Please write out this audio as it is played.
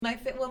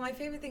well, my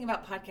favorite thing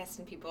about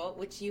podcasting people,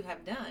 which you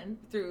have done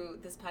through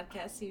this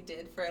podcast you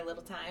did for a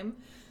little time,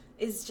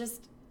 is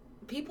just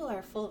people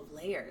are full of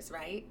layers,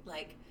 right?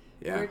 Like,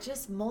 we're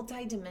just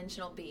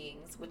multi-dimensional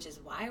beings, which is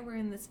why we're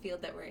in this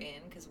field that we're in,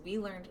 because we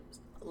learned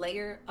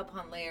layer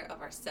upon layer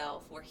of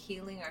ourselves. We're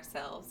healing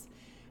ourselves,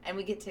 and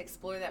we get to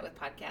explore that with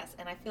podcasts.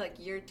 And I feel like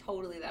you're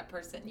totally that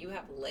person. You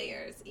have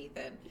layers,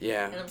 Ethan.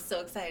 Yeah. And I'm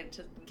so excited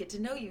to get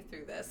to know you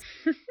through this.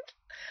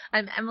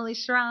 I'm Emily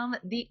Schramm,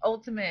 the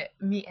ultimate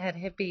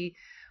meathead hippie.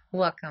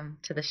 Welcome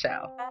to the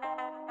show.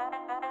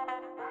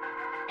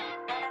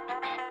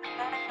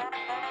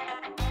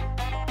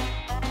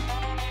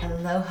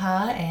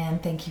 Aloha,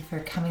 and thank you for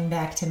coming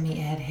back to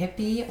Meathead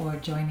Hippie or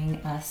joining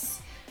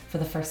us for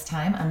the first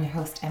time. I'm your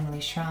host,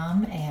 Emily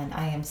Schramm, and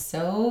I am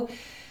so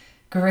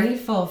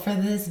grateful for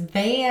this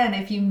van.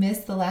 If you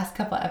missed the last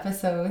couple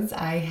episodes,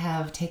 I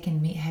have taken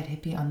Meathead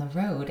Hippie on the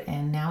road,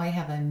 and now I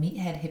have a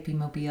Meathead Hippie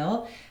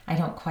mobile. I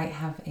don't quite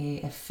have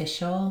an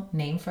official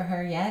name for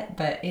her yet,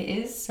 but it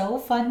is so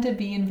fun to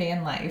be in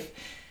van life.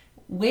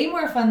 Way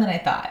more fun than I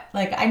thought.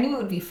 Like, I knew it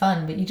would be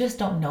fun, but you just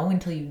don't know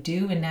until you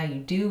do, and now you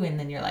do, and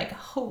then you're like,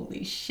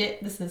 holy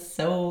shit, this is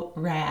so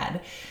rad.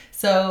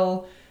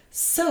 So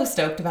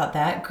stoked about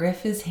that.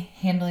 Griff is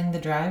handling the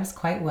drives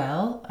quite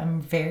well. I'm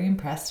very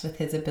impressed with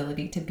his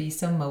ability to be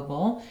so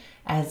mobile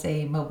as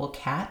a mobile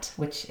cat,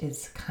 which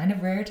is kind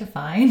of rare to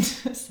find.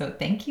 So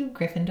thank you,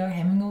 Gryffindor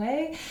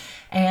Hemingway.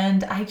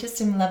 And I just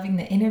am loving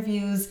the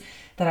interviews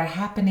that are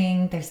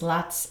happening. There's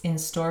lots in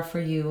store for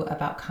you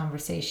about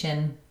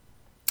conversation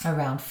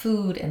around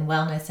food and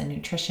wellness and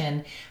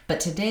nutrition,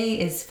 but today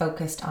is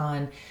focused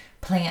on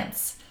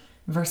plants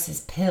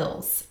versus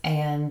pills.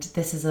 And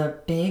this is a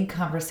big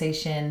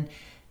conversation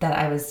that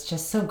I was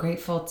just so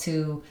grateful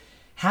to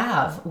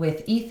have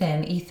with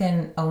Ethan.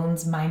 Ethan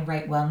owns Mind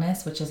Right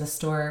Wellness, which is a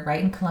store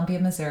right in Columbia,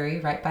 Missouri,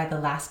 right by the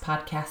last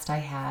podcast I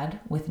had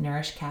with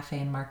Nourish Cafe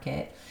and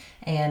Market.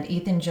 And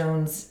Ethan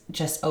Jones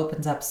just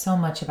opens up so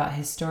much about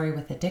his story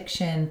with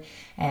addiction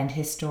and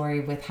his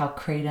story with how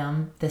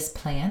kratom, this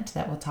plant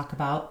that we'll talk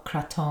about,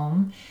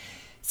 kratom,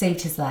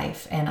 saved his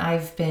life. And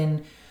I've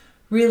been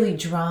really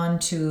drawn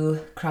to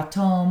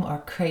kratom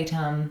or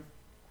kratom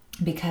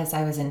because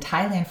I was in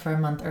Thailand for a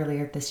month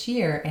earlier this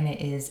year, and it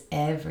is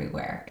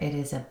everywhere. It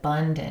is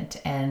abundant.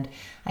 And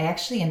I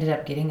actually ended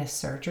up getting a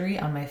surgery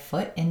on my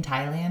foot in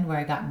Thailand where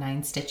I got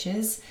 9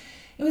 stitches.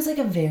 It was like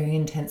a very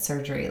intense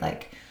surgery.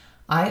 Like,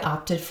 I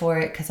opted for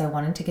it because I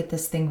wanted to get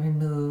this thing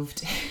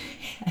removed.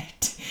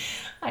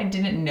 I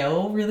didn't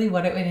know really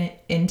what it would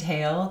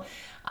entail.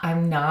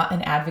 I'm not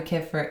an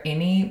advocate for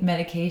any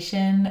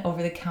medication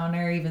over the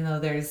counter, even though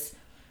there's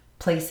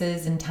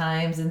places and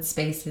times and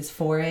spaces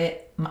for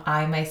it.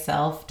 I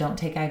myself don't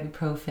take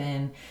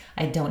ibuprofen.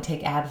 I don't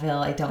take Advil.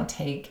 I don't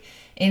take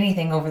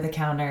anything over the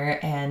counter.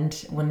 And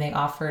when they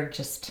offered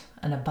just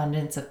an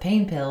abundance of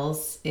pain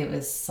pills, it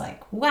was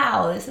like,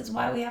 wow, this is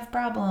why we have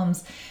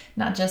problems,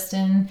 not just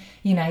in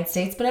the United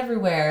States, but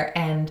everywhere.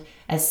 And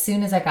as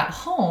soon as I got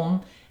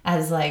home,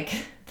 as like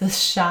the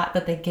shot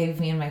that they gave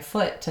me in my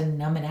foot to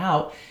numb it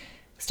out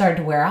started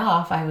to wear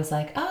off, I was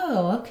like,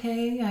 oh,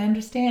 okay, I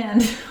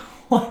understand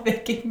why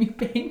they gave me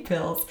pain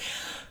pills.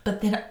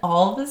 But then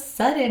all of a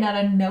sudden,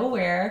 out of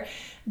nowhere,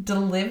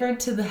 delivered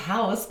to the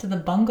house, to the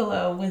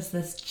bungalow, was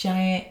this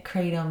giant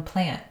kratom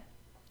plant.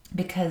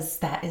 Because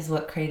that is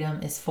what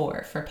kratom is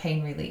for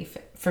pain relief,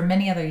 for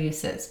many other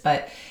uses.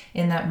 But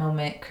in that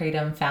moment,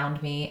 kratom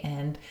found me,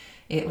 and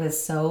it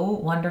was so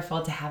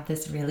wonderful to have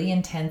this really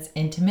intense,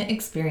 intimate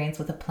experience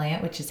with a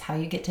plant, which is how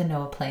you get to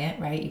know a plant,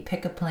 right? You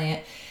pick a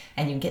plant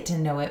and you get to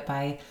know it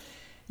by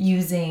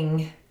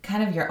using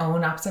kind of your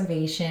own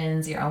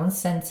observations, your own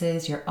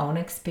senses, your own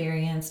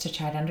experience to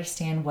try to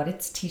understand what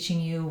it's teaching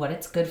you, what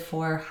it's good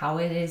for, how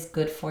it is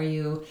good for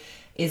you.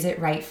 Is it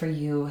right for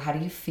you? How do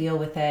you feel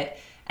with it?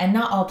 And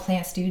not all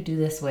plants do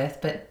this with,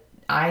 but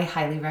I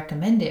highly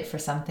recommend it for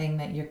something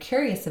that you're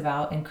curious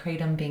about, and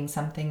kratom being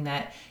something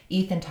that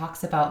Ethan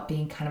talks about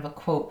being kind of a,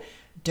 quote,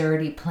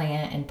 dirty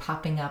plant and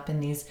popping up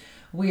in these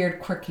weird,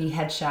 quirky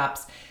head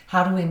shops.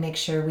 How do we make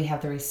sure we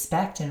have the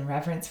respect and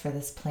reverence for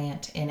this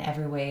plant in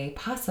every way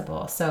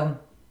possible? So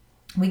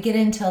we get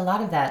into a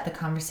lot of that, the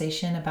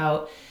conversation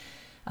about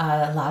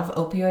a lot of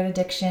opioid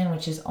addiction,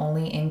 which is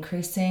only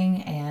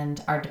increasing,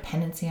 and our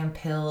dependency on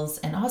pills,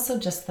 and also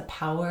just the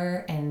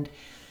power and,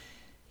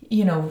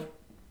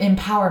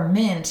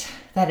 empowerment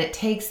that it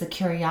takes, the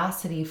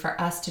curiosity for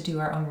us to do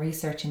our own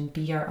research and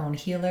be our own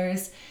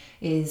healers,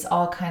 is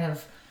all kind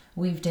of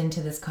weaved into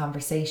this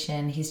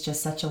conversation. He's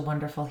just such a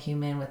wonderful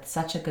human with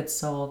such a good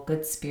soul,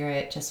 good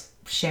spirit, just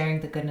sharing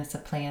the goodness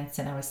of plants,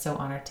 and I was so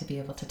honored to be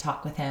able to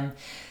talk with him.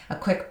 A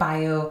quick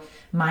bio: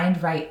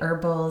 Mind Right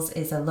Herbals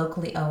is a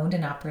locally owned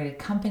and operated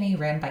company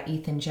ran by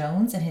Ethan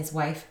Jones and his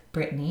wife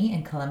Brittany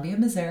in Columbia,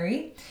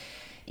 Missouri.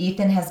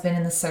 Ethan has been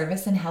in the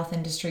service and health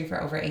industry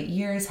for over 8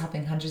 years,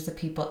 helping hundreds of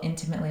people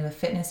intimately with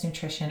fitness,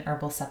 nutrition,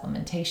 herbal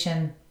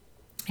supplementation.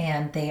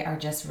 And they are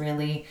just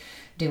really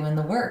doing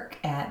the work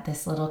at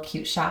this little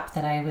cute shop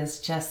that I was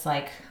just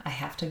like, I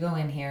have to go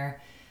in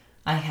here.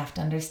 I have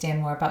to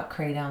understand more about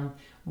kratom.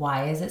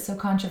 why is it so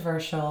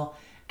controversial,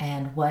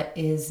 and what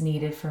is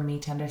needed for me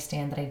to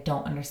understand that I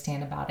don't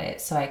understand about it,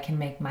 so I can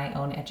make my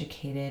own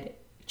educated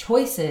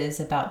choices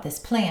about this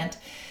plant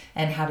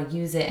and how to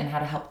use it and how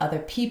to help other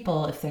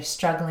people if they're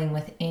struggling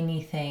with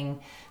anything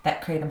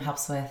that Kratom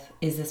helps with.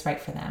 Is this right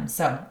for them?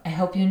 So I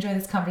hope you enjoy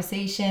this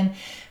conversation.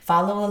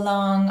 Follow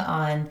along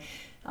on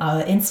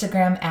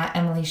Instagram at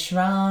Emily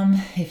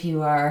Schramm if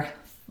you are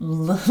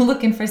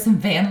looking for some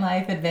van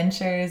life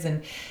adventures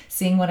and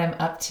seeing what I'm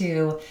up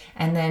to.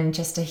 And then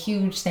just a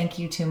huge thank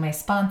you to my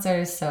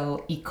sponsors.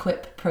 So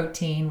Equip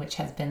Protein, which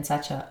has been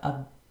such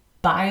a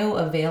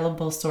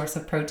bioavailable source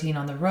of protein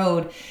on the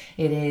road.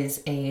 It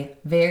is a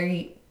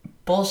very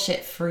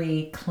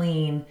bullshit-free,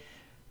 clean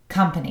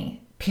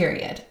company,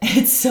 period.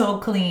 It's so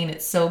clean.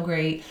 It's so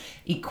great.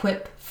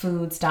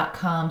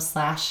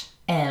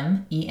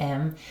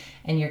 equipfoods.com/MEM,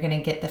 and you're going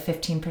to get the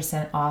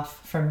 15%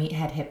 off for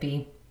Meathead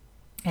Hippie.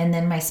 And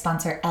then my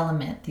sponsor,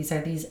 Element. These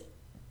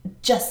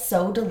just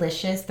so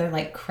delicious. They're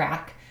like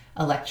crack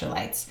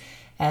electrolytes.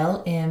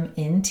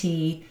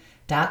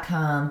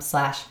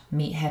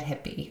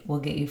 LMNT.com/meatheadhippie will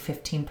get you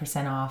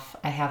 15% off.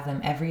 I have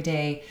them every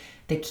day.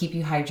 They keep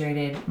you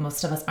hydrated.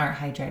 Most of us aren't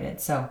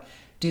hydrated. So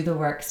do the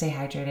work, stay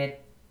hydrated,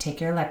 take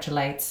your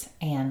electrolytes,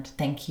 and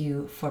thank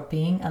you for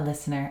being a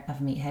listener of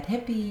Meathead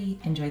Hippie.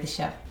 Enjoy the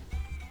show.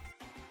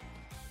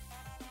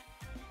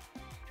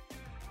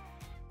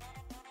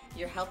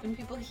 You're helping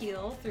people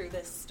heal through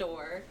this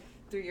store,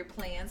 through your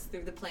plants,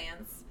 through the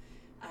plants.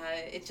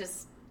 It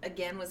just,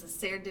 again, was a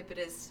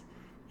serendipitous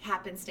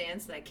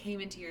happenstance that I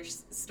came into your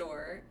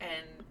store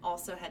and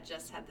also had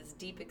just had this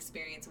deep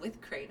experience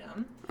with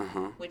Kratom,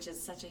 which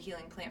is such a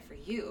healing plant for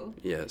you.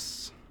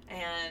 Yes.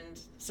 And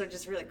so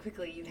just really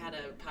quickly, you had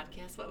a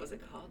podcast. What was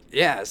it called?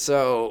 Yeah,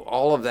 so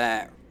all of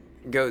that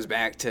goes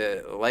back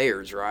to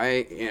layers,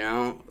 right? You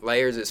know,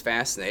 layers is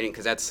fascinating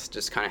because that's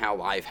just kind of how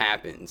life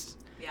happens.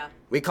 Yeah.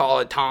 We call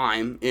it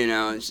time, you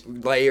know,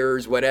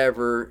 layers,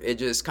 whatever. It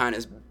just kind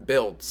of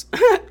builds,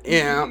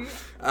 you know,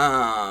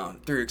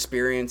 through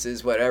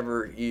experiences,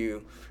 whatever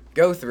you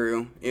go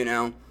through, you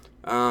know.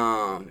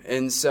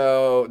 And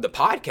so the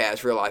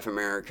podcast, Real Life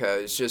America,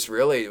 is just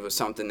really was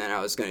something that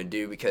I was going to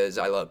do because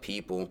I love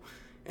people.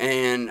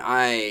 And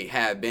I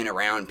have been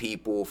around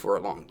people for a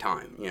long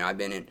time. You know, I've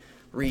been in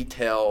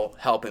retail,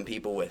 helping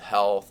people with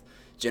health,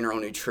 general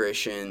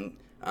nutrition,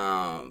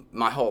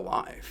 my whole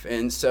life.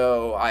 And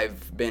so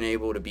I've been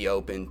able to be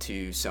open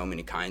to so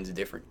many kinds of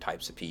different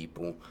types of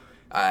people.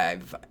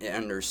 I've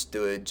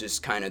understood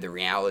just kind of the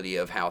reality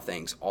of how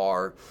things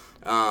are.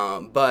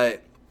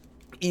 But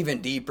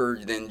even deeper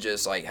than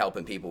just like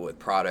helping people with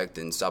product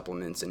and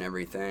supplements and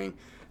everything,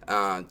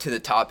 to the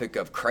topic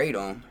of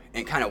Kratom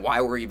and kind of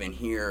why we're even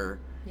here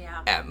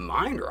at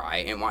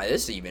MindRight and why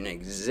this even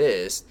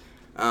exists.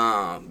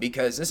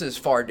 Because this is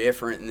far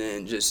different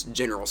than just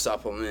general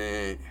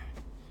supplement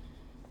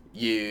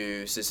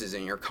use. This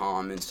isn't your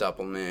common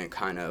supplement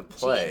kind of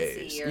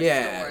place.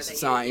 Yes,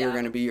 it's not. You're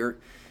going to be your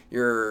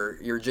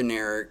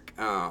generic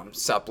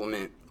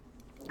supplement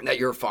that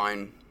you'll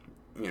find,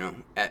 you know,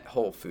 at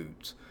Whole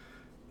Foods,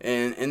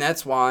 and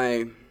that's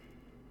why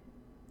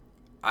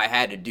I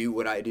had to do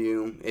what I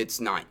do.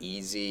 It's not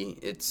easy.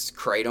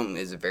 Kratom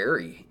is a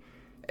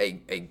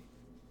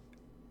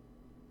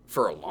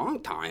for a long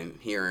time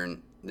here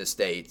in the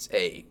States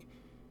a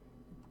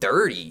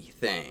dirty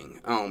thing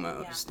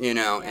almost, you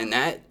know, and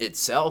that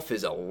itself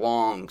is a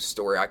long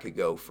story I could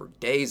go for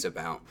days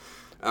about.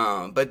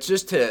 But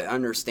just to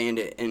understand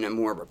it in a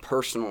more of a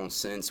personal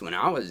sense, when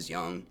I was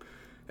young,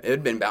 it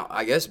had been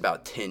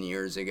about 10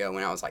 years ago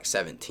when I was like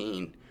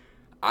 17,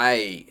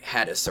 I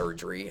had a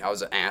surgery. I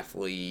was an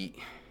athlete,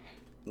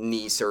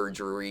 knee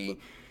surgery,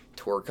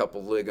 tore a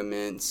couple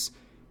ligaments,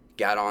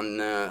 got on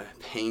the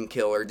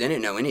painkiller,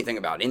 didn't know anything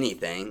about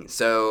anything.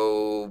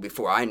 So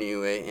before I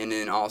knew it, and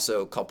then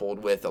also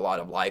coupled with a lot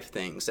of life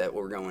things that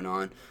were going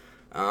on,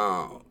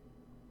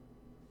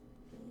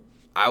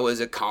 I was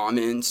a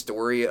common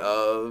story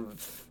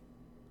of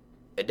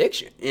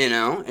addiction, you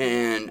know,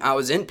 and I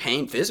was in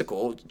pain,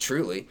 physical,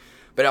 truly,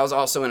 but I was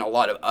also in a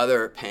lot of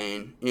other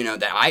pain, you know,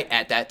 that I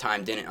at that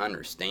time didn't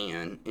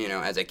understand, you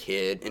know, as a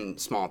kid in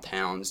small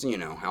towns, you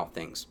know, how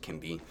things can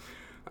be.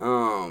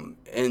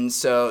 And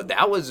so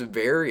that was a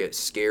very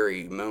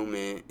scary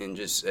moment and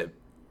just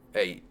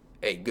a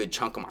good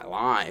chunk of my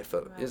life.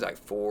 Right. It was like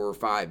 4 or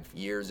 5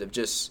 years of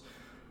just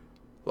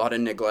a lot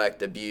of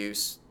neglect,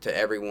 abuse to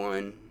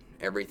everyone,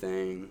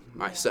 everything,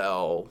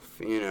 myself,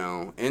 you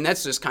know, and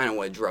that's just kind of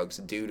what drugs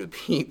do to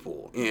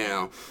people, you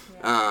know.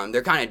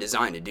 They're kind of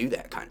designed to do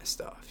that kind of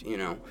stuff, you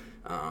know.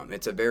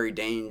 It's a very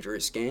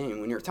dangerous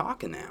game when you're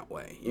talking that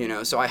way, you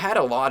know. So I had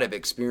a lot of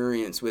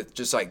experience with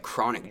just like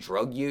chronic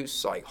drug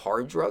use, like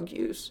hard drug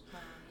use,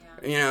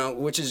 you know,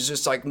 which is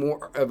just like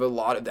more of a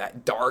lot of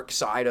that dark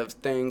side of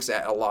things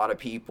that a lot of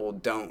people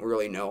don't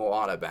really know a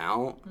lot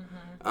about.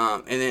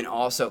 And then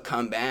also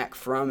come back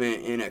from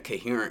it in a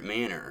coherent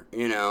manner,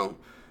 you know.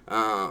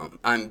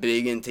 I'm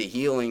big into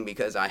healing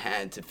because I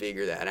had to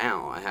figure that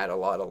out. I had a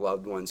lot of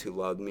loved ones who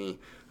loved me.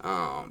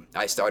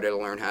 I started to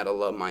learn how to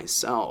love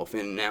myself,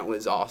 and that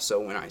was also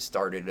when I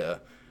started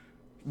to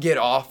get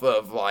off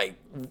of like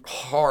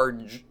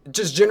hard,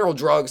 just general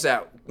drugs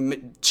that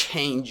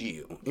change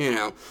you, you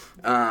know.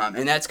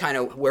 And that's kind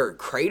of where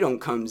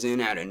Kratom comes in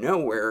out of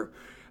nowhere.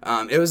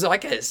 It was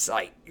like a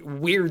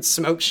weird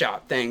smoke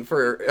shop thing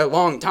for a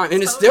long time,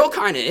 and it still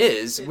kind of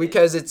is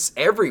because it's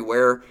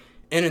everywhere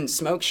and in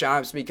smoke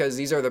shops, because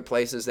these are the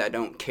places that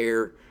don't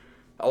care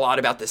a lot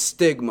about the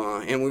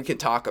stigma, and we can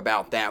talk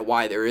about that,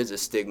 why there is a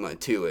stigma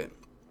to it.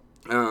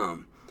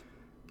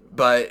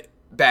 But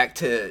back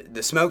to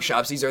the smoke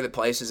shops, these are the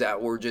places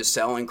that were just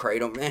selling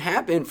Kratom. It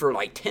have been for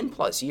like 10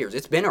 plus years.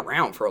 It's been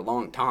around for a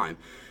long time,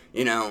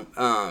 you know.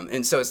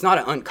 And so it's not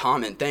an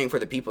uncommon thing for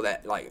the people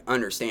that like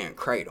understand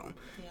Kratom.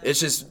 Yeah. It's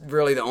just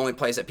really the only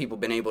place that people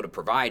have been able to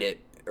provide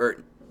it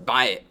or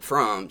buy it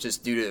from,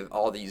 just due to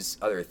all these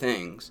other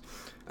things.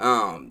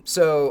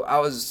 So I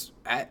was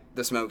at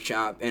the smoke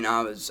shop, and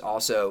I was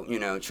also, you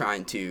know,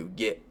 trying to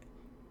get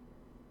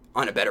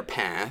on a better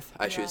path,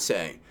 I should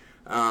say.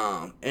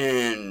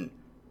 And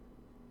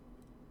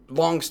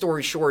long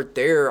story short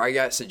there, I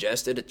got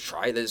suggested to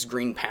try this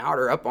green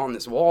powder up on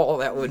this wall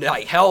that would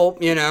like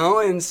help, you know.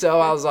 And so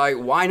I was like,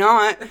 why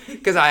not?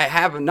 Because I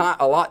have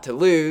not a lot to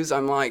lose.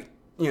 I'm like,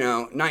 you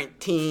know,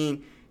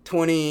 19,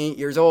 20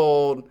 years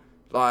old,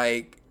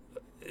 like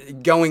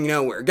going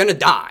nowhere, gonna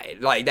die.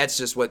 Like that's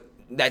just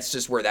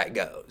where that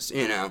goes,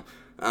 you know.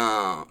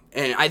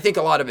 And I think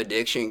a lot of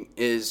addiction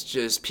is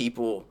just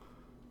people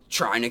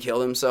trying to kill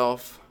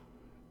themselves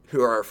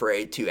who are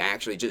afraid to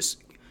actually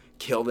just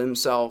kill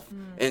themselves.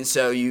 And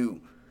so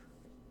you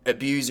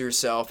abuse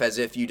yourself as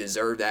if you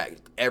deserve that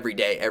every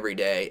day,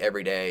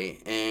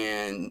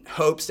 and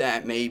hopes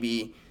that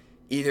maybe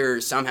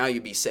either somehow you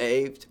be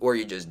saved or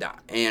you just die,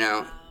 you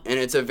know. And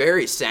it's a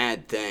very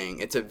sad thing.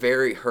 It's a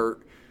very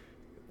hurt,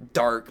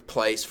 dark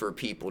place for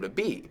people to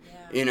be,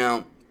 you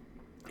know.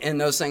 And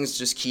those things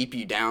just keep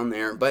you down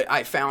there. But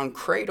I found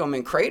Kratom,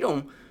 and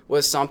Kratom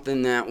was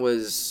something that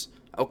was,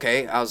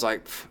 okay, I was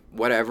like,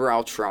 whatever,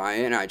 I'll try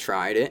it, and I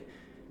tried it.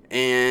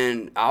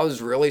 And I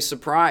was really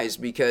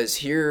surprised because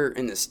here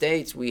in the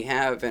States, we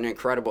have an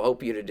incredible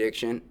opiate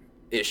addiction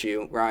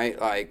issue, right?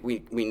 Like,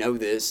 we know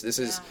this. This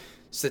is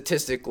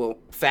statistical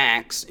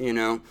facts, you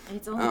know. And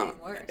it's only getting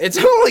worse. It's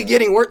only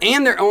getting worse,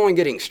 and they're only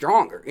getting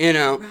stronger, you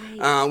know,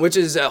 which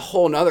is a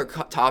whole nother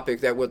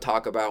topic that we'll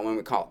talk about when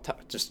we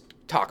just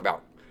talk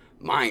about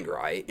mind,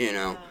 right, you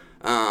know.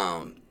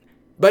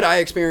 But I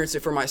experienced it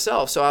for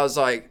myself, so I was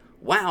like,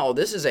 wow,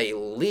 this is a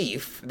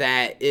leaf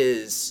that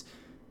is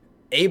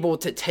able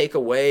to take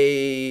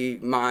away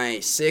my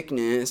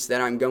sickness that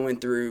I'm going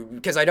through,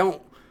 because I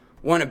don't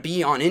want to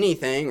be on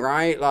anything,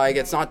 right? Like,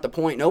 it's not the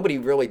point. Nobody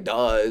really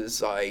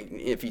does, like,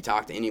 if you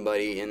talk to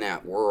anybody in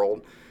that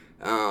world.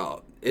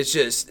 It's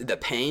just the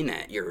pain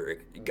that you're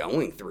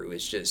going through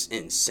is just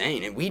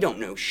insane, and we don't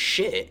know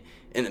shit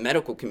in the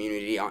medical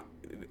community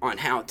on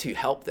how to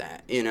help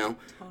that, you know.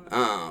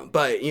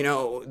 But, you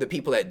know, the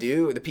people that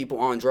do are the people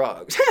on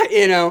drugs,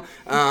 you know.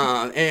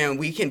 And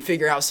we can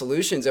figure out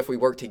solutions if we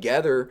work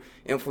together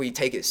and if we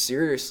take it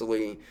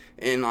seriously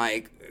and,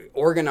 like,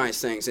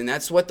 organize things. And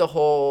that's what the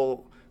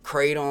whole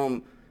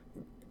Kratom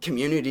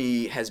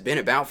community has been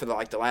about for, the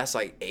last,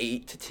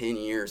 8 to 10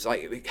 years.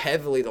 Like,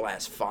 heavily the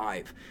last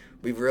 5.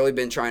 We've really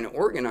been trying to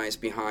organize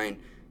behind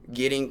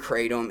getting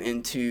Kratom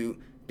into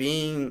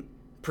being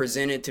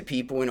presented to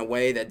people in a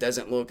way that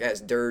doesn't look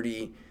as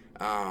dirty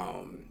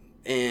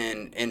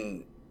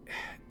and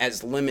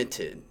as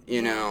limited,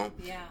 you know,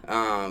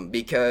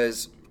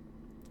 because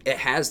it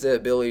has the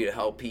ability to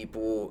help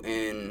people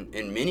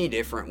in many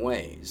different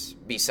ways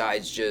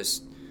besides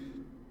just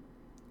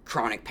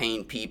chronic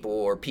pain people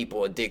or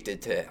people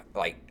addicted to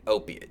like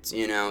opiates,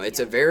 you know. It's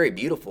a very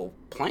beautiful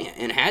plant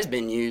and has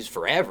been used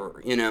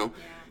forever, you know.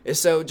 And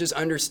so just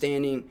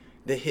understanding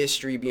the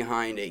history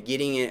behind it,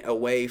 getting it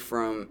away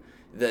from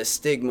the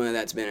stigma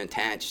that's been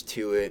attached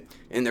to it,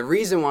 and the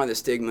reason why the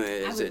stigma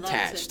is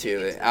attached to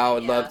it, I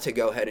would love to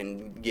go ahead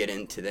and get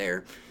into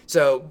there.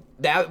 So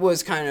that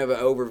was kind of an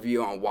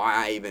overview on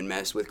why I even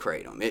messed with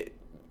Kratom.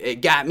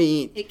 It got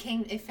me.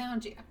 It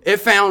found you. It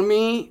found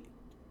me,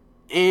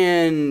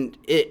 and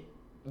it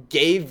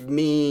gave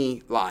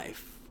me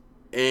life.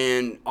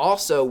 And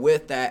also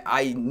with that,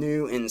 I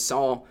knew and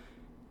saw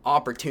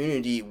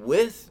opportunity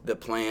with the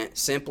plant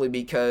simply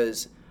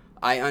because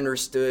I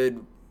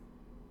understood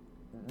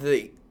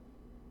the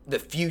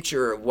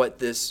future of what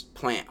this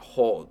plant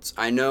holds.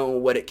 I know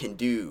what it can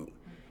do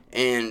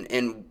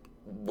and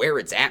where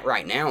it's at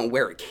right now and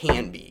where it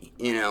can be,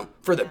 you know,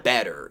 for the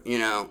better, you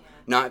know,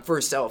 not for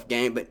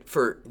self-gain, but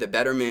for the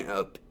betterment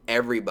of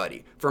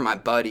everybody, for my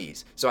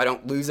buddies, so I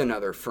don't lose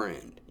another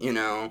friend, you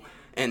know.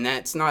 And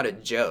that's not a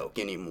joke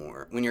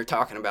anymore when you're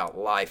talking about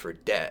life or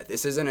death.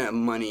 This isn't a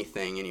money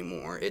thing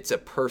anymore. It's a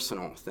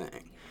personal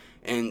thing.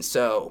 And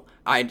so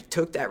I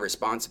took that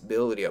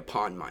responsibility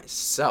upon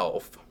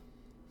myself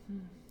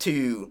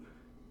to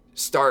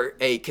start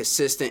a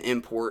consistent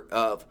import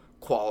of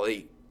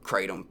quality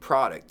Kratom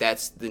product.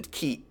 That's the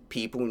key.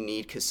 People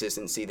need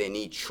consistency. They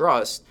need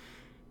trust,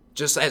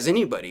 just as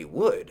anybody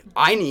would.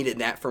 I needed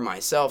that for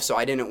myself, so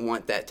I didn't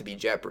want that to be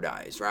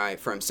jeopardized, right,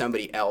 from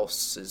somebody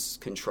else's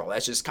control.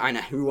 That's just kind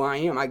of who I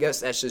am. I guess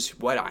that's just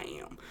what I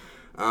am.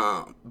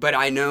 But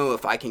I know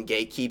if I can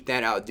gatekeep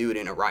that, I'll do it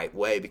in a right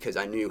way, because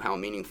I knew how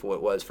meaningful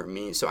it was for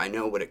me, so I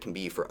know what it can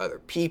be for other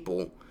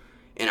people,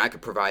 and I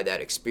could provide that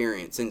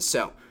experience. And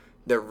so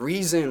the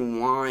reason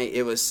why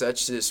it was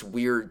such this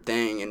weird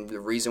thing, and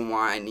the reason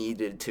why I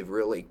needed to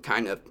really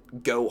kind of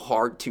go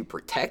hard to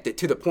protect it,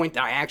 to the point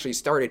that I actually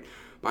started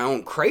my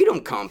own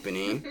Kratom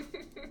company,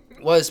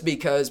 was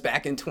because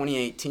back in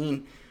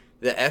 2018,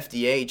 the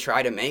FDA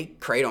tried to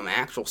make Kratom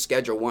actual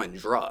Schedule I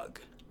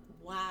drug.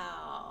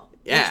 Wow.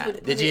 Yeah.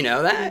 Did you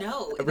know that?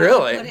 No.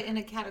 Really? Put it in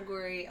a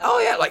category of... Oh,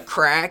 yeah, like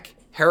crack,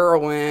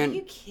 heroin. Are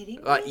you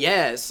kidding me?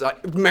 Yes,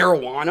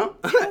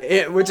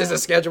 marijuana, which is a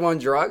Schedule I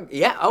drug.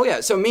 Yeah, oh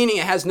yeah. So meaning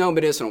it has no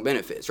medicinal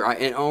benefits, right?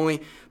 And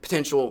only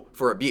potential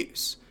for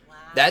abuse. Wow.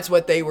 That's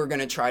what they were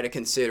going to try to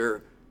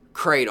consider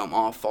Kratom,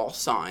 all false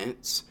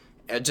science,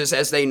 just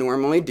as they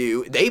normally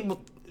do. The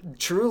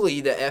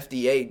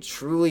FDA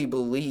truly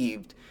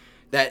believed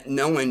that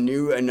no one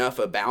knew enough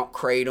about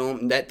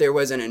Kratom, that there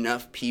wasn't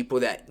enough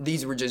people, that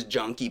these were just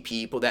junky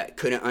people that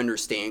couldn't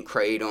understand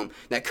Kratom,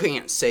 that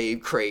couldn't save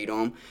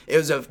Kratom. It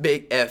was a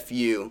big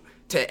FU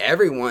to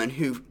everyone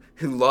who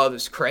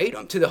loves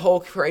Kratom, to the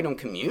whole Kratom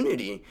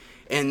community.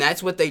 And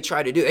that's what they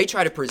try to do. They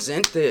try to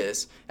present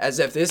this as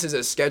if this is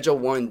a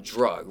Schedule I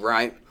drug,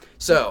 right?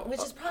 So,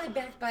 which is probably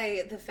backed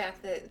by the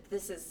fact that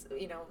this is,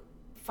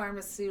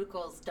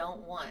 pharmaceuticals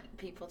don't want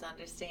people to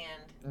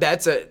understand.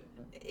 That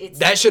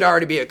should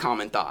already be a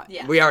common thought.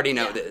 Yeah. We already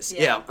know this.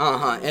 Yeah.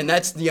 And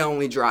that's the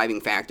only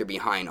driving factor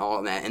behind all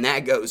of that. And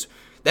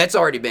that's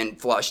already been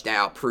flushed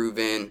out,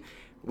 proven.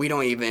 We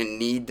don't even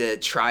need to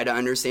try to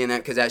understand that,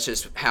 because that's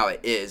just how it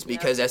is,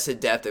 because that's the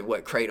depth of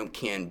what Kratom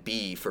can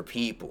be for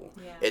people.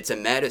 Yeah. It's a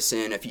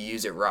medicine if you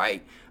use it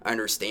right,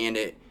 understand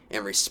it,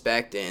 and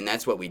respect it. And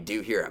that's what we do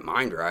here at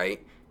Mind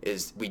Right,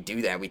 is we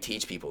do that. We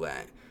teach people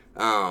that.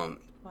 Wow.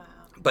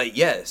 But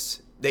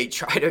yes, they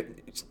try to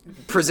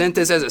present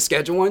this as a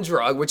Schedule I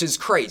drug, which is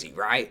crazy,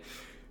 right?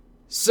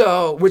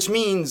 So, which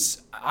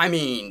means,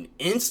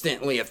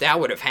 instantly, if that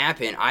would have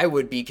happened, I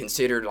would be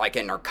considered like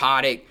a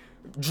narcotic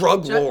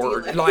drug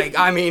lord. Dealer. Like,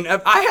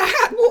 if I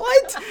had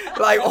what?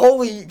 Like,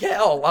 holy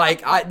hell!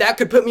 Like, that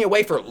could put me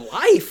away for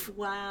life.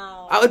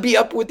 Wow. I would be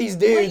up with these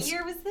dudes. What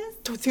year was this?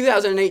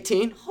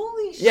 2018.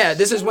 Holy shit. Yeah,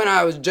 this is when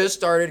I was just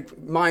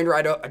started Mind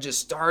Right Up. I just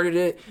started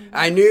it. Mm-hmm.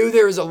 I knew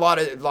there was a lot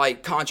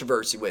of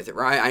controversy with it,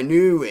 right? I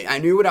knew it. I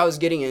knew what I was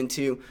getting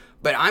into,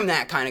 but I'm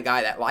that kind of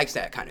guy that likes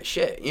that kind of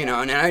shit, and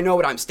I know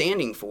what I'm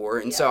standing for,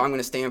 and so I'm going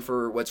to stand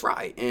for what's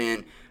right.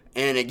 And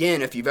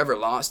again, if you've ever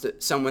lost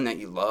someone that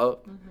you love,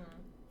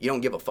 you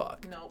don't give a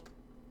fuck. Nope.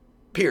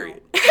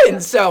 Period.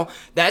 And so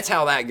that's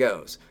how that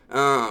goes.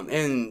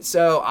 And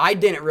so I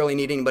didn't really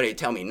need anybody to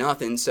tell me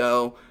nothing,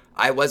 so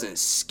I wasn't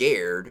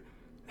scared.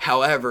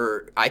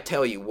 However, I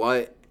tell you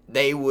what,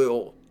 they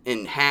will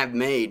and have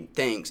made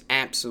things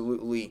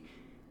absolutely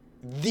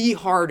the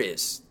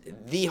hardest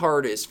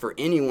for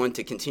anyone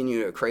to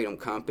continue a Kratom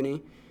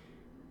company,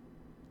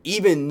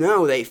 even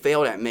though they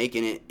failed at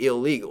making it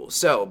illegal.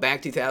 So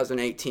back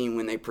 2018,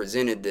 when they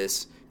presented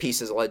this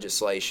piece of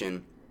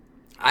legislation,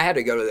 I had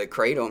to go to the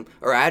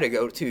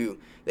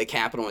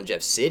Capitol in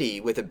Jeff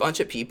City with a bunch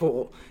of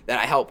people that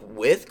I helped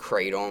with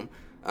Kratom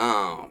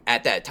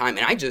at that time,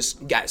 and I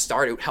just got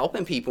started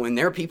helping people, and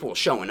there are people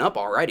showing up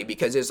already,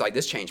 because it's like,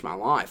 this changed my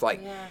life.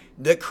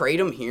 The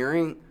Kratom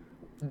hearing,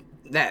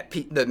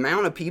 the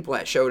amount of people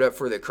that showed up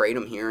for the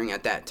Kratom hearing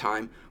at that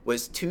time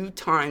was 2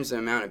 times the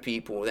amount of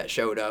people that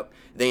showed up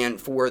than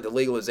for the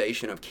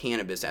legalization of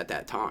cannabis at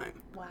that time.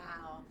 Wow.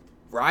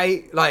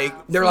 Right? Like,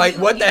 Wow. they're So like,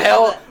 what the you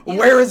hell? have a-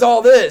 Where is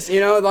all this? And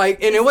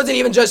it wasn't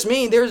even just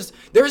me. There's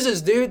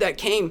this dude that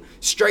came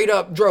straight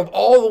up, drove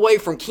all the way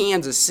from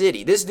Kansas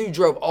City. This dude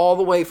drove all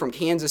the way from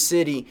Kansas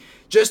City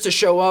just to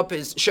show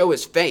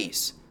his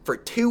face for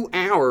 2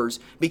 hours,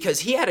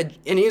 because and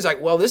he was like,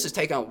 well, this is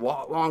taking a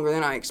lot longer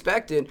than I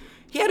expected.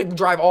 He had to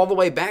drive all the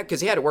way back because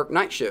he had to work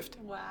night shift.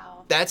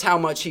 Wow. That's how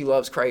much he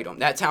loves Kratom.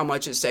 That's how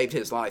much it saved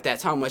his life.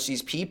 That's how much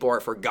these people are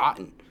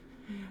forgotten.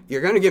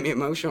 You're going to get me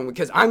emotional,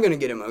 because I'm going to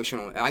get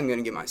emotional. I'm going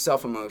to get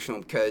myself emotional,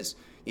 because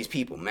these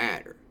people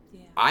matter.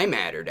 Yeah. I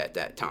mattered at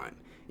that time,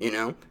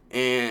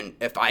 And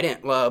if I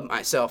didn't love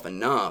myself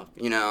enough,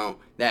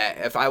 that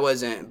if I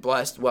wasn't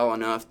blessed well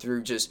enough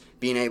through just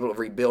being able to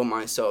rebuild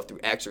myself through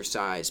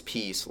exercise,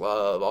 peace,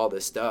 love, all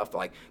this stuff,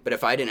 but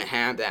if I didn't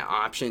have that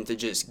option to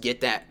just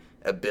get that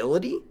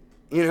ability,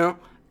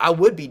 I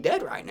would be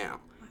dead right now.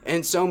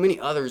 And so many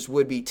others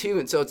would be too.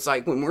 And so it's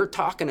like, when we're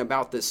talking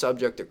about the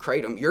subject of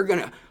Kratom, you're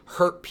going to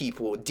hurt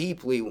people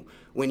deeply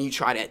when you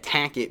try to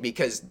attack it,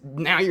 because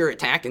now you're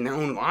attacking their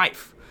own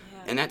life. Yeah.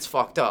 And that's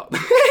fucked up.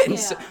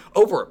 So,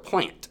 over a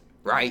plant,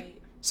 right?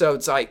 So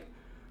it's like,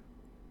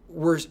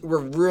 we're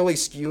really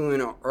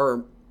skewing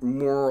our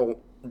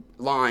moral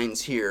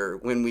lines here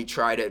when we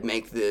try to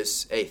make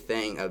this a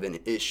thing of an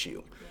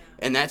issue.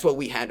 And that's what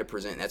we had to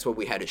present. That's what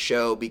we had to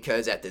show,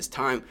 because at this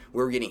time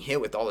we were getting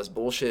hit with all this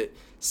bullshit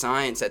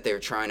science that they were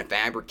trying to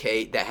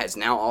fabricate that has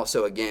now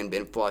also, again,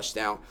 been flushed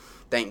out.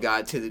 Thank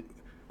God to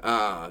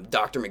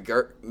Dr.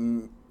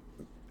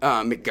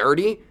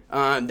 McGurty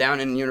down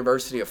in the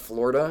University of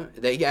Florida.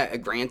 They got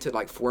granted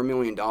like $4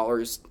 million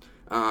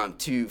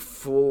to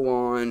full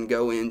on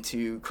go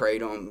into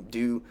Kratom,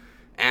 do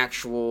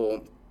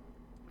actual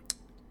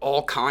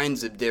all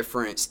kinds of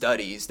different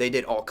studies. They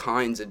did all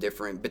kinds of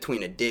different,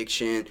 between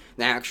addiction,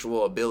 the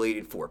actual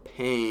ability for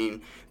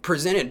pain,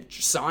 presented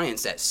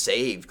science that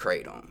saved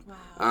Kratom.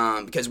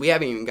 Wow. Because we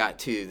haven't even got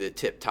to the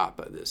tip top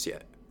of this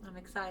yet. I'm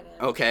excited.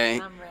 Okay.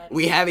 I'm ready.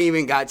 We haven't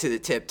even got to the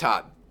tip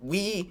top.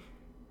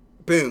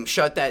 Boom,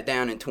 shut that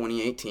down in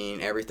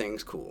 2018.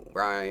 Everything's cool,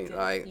 right? Good.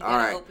 Like, You all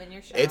gotta right, open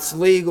your shop. it's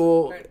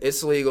legal.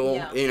 It's legal.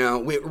 Yeah. You know,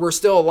 we're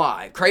still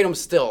alive. Kratom's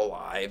still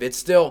alive. It's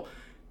still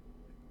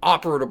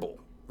operable,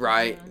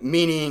 right? Mm-hmm.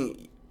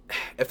 Meaning,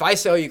 if I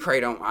sell you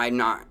Kratom, I'm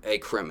not a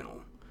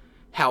criminal.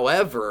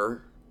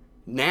 However,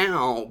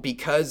 now,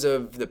 because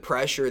of the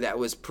pressure that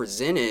was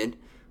presented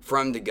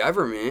from the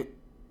government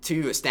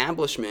to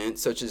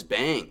establishments such as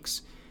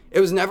banks, it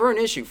was never an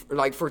issue.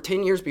 Like for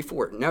 10 years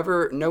before,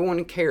 no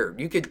one cared.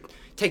 You could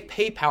take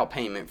PayPal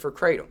payment for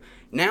Kratom.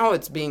 Now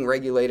it's being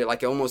regulated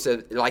like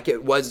like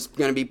it was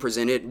going to be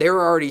presented. They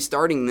were already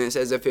starting this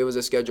as if it was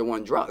a Schedule I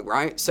drug,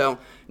 right? So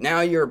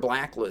now you're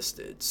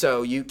blacklisted.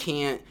 So you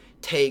can't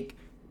take,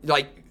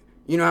 like,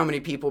 you know how many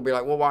people be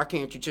like, well, why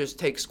can't you just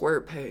take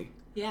Square Pay?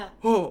 Yeah.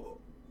 Oh.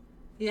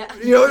 Yeah.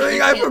 You know what I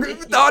mean? I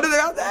thought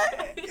about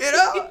that. You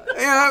know,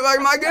 like,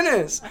 my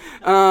goodness.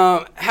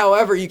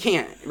 However, you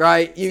can't,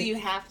 right? So you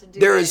have to do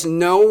There it. is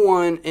no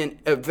one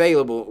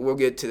available. We'll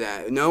get to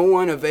that. No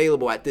one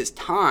available at this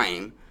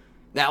time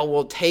that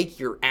will take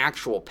your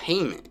actual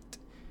payment,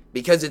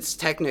 because it's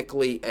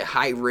technically a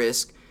high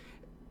risk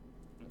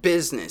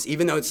business.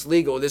 Even though it's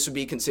legal, this would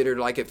be considered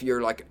like if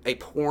you're like a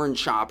porn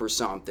shop or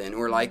something,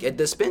 or like a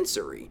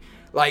dispensary.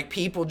 Like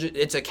people,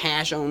 it's a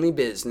cash only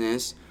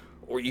business.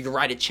 Or you can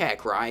write a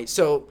check, right?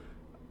 So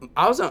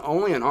I was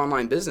only an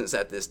online business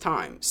at this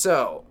time.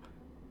 So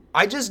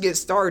I just get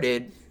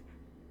started,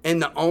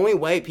 and the only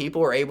way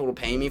people are able to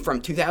pay me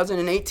from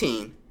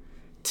 2018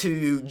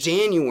 to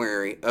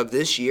January of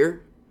this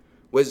year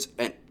was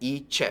an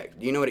e-check.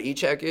 Do you know what an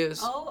e-check is?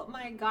 Oh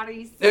my God, are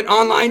you serious? An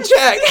online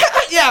check.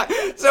 Yeah.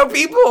 So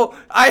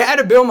I had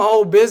to build my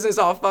whole business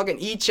off fucking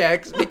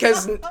e-checks,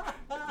 because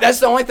that's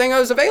the only thing that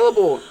was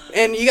available.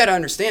 And you got to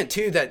understand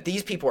too that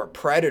these people are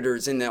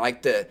predators in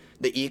the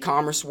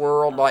e-commerce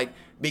world, like,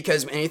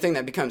 because anything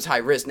that becomes high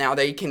risk, now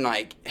they can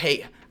like,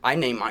 hey, I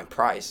name my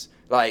price.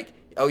 Like,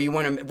 oh, you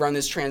want to run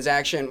this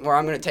transaction? Well,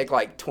 I'm going to take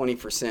like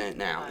 20%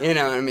 now. You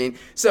know what I mean?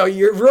 So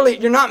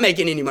you're not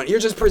making any money. You're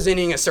just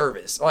presenting a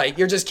service. Like,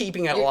 you're just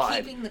keeping it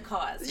alive. You're keeping the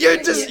cause.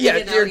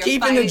 You're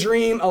keeping the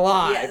dream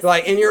alive. Yes.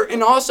 Like,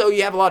 and also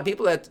you have a lot of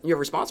people that you're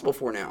responsible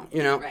for now,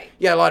 you know? Right.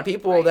 You have a lot of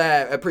people Right.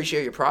 that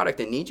appreciate your product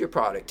and need your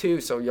product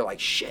too. So you're like,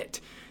 shit,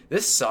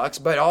 this sucks.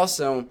 But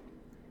also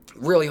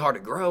really hard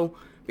to grow,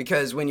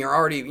 because when you're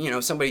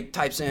already, somebody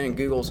types in and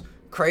Google's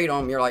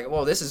Kratom, you're like,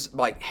 well, this is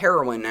like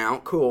heroin now,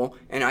 cool,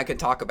 and I could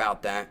talk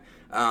about that.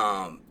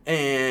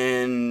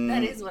 And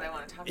that is what I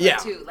want to talk about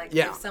too. Like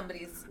if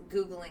somebody's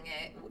Googling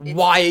it,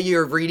 why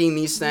you're reading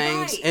these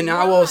things, right, and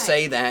I will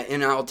say that,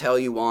 and I'll tell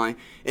you why.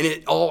 And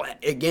it all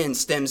again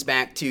stems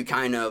back to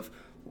kind of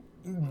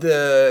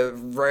the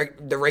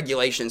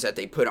regulations that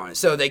they put on it.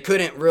 So they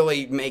couldn't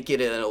really make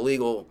it an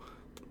illegal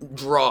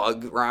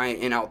drug, right?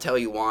 And I'll tell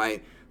you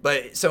why.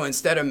 But so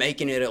instead of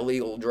making it a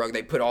legal drug,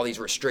 they put all these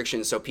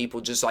restrictions so people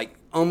just like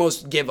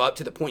almost give up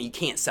to the point you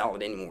can't sell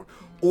it anymore.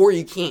 Or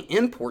you can't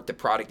import the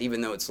product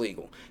even though it's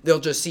legal. They'll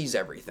just seize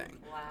everything.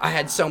 Wow. I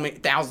had so many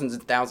thousands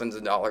and thousands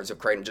of dollars of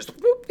Kratom just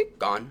whoop,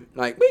 gone.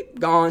 Like,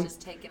 gone. Just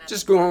taken.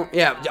 Just going.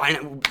 Yeah,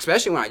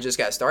 especially when I just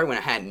got started, when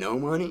I had no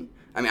money.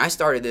 I mean, I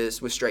started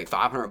this with straight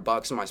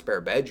 $500 in my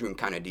spare bedroom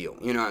kind of deal.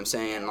 You know what I'm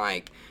saying?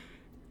 Like,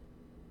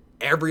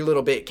 every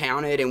little bit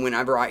counted, and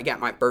whenever I got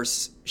my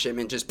first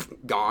shipment, just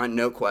gone,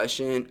 no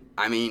question.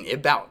 I mean,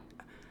 I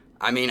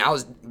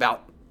was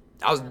about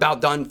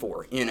done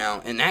for,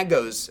 and that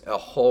goes a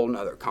whole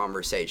nother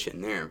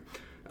conversation there.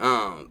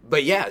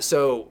 But yeah,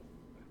 so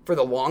for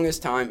the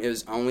longest time, it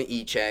was only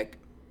e-check,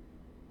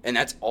 and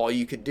that's all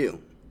you could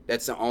do.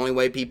 That's the only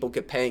way people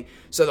could pay.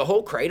 So the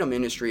whole Kratom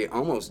industry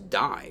almost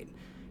died,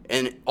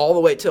 and all the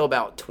way till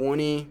about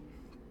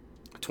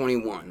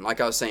 2021.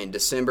 Like I was saying,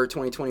 December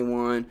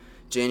 2021.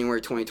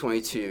 January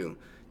 2022,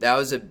 that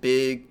was a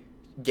big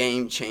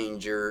game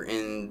changer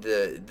in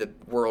the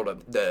world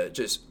of the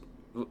just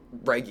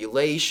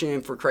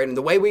regulation for Kratom.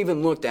 The way we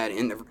even looked at it,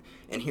 and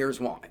here's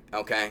why,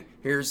 okay?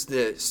 Here's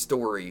the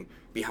story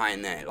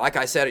behind that. Like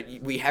I said,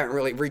 we haven't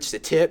really reached the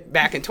tip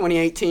back in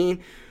 2018.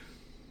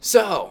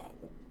 So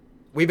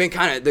we've been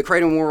the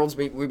Kratom worlds,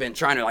 we've been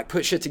trying to like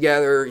put shit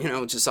together,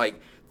 just like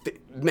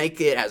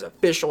make it as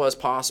official as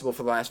possible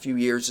for the last few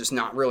years, just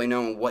not really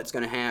knowing what's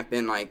going to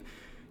happen. Like,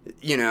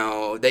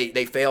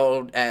 they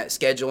failed at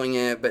scheduling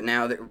it,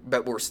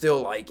 but we're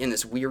still like in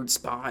this weird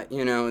spot.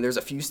 There's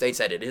a few states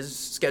that it is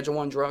Schedule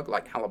 1 drug,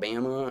 like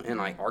Alabama and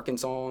like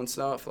Arkansas and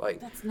stuff.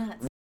 Like that's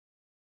nuts.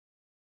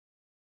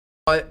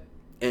 But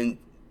in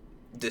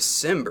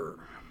December,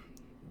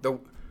 the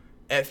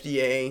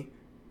FDA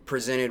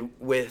presented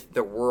with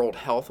the World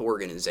Health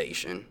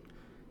Organization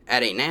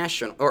at a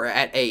national or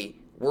at a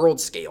world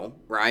scale,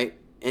 right?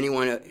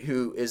 Anyone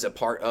who is a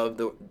part of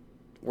the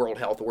World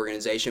Health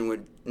Organization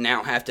would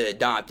now have to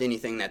adopt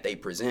anything that they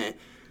present,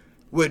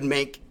 would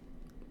make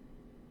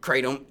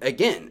kratom,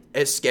 again,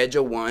 a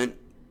Schedule 1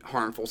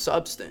 harmful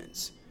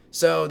substance.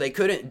 So they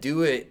couldn't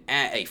do it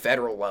at a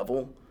federal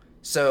level.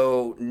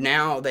 So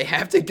now they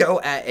have to go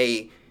at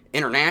a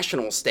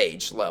international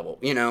stage level,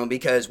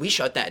 because we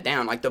shut that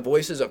down. Like the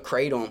Voices of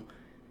Kratom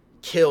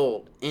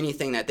killed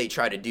anything that they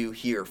try to do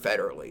here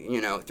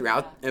federally,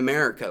 throughout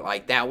America.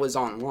 Like that was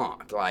on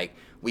lock. Like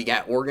we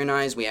got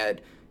organized. We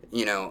had,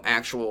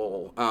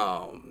 actual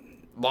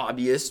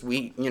lobbyists.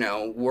 We,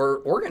 were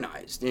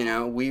organized.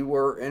 We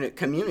were in a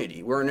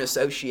community. We're an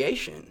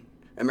association,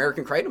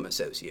 American Kratom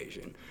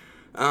Association.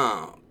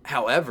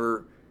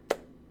 However,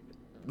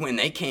 when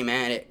they came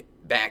at it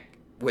back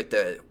with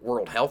the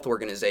World Health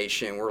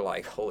Organization, we're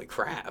like, holy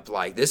crap,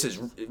 like this is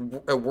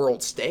a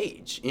world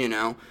stage,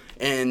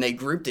 and they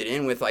grouped it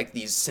in with like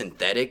these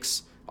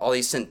synthetics, all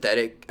these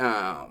synthetic,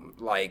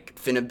 like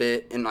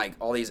Phenibut and like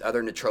all these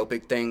other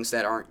nootropic things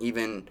that aren't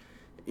even,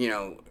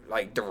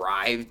 like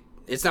derived.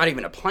 It's not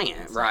even a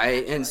plant,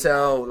 right? And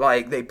so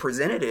like they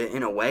presented it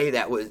in a way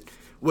that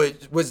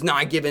was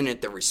not giving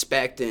it the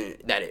respect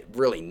that it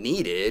really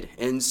needed,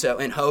 and so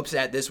in hopes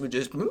that this would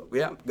just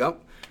go,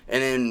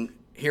 and then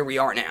here we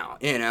are now,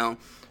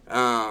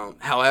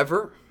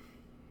 however,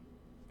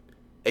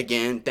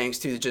 again, thanks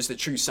to just the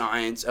true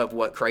science of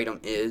what kratom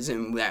is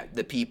and that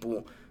the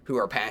people who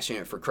are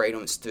passionate for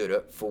kratom stood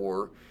up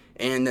for,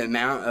 and the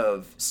amount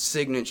of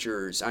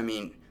signatures, I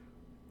mean,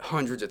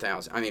 hundreds of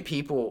thousands. I mean,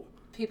 people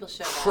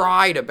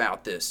cried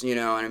about this,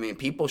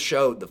 people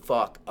showed the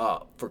fuck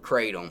up for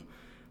kratom.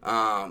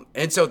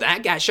 And so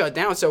that got shut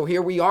down. So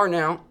here we are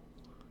now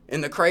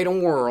in the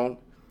kratom world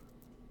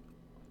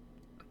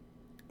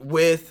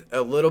with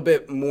a little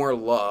bit more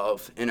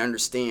love and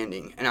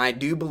understanding. And I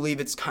do believe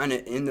it's kind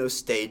of in those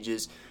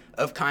stages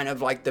of kind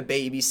of like the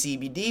baby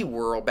CBD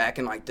world back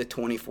in like the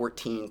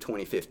 2014,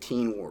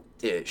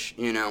 2015-ish,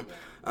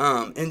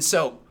 And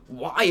so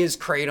why is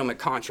kratom a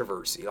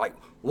controversy? Like,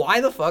 why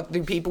the fuck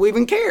do people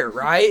even care,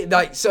 right?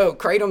 Like, so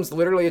kratom's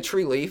literally a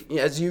tree leaf,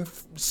 as you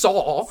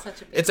saw.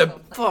 It's a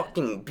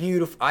fucking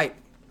beautiful.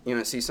 You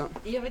want to see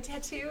something? You have a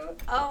tattoo?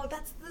 Oh,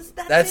 that's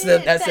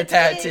the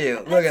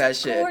tattoo. Look at that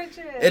shit. Gorgeous.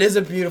 It is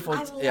a beautiful.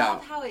 I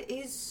love how it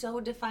is so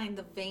defined.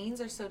 The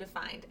veins are so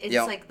defined. It's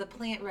like the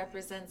plant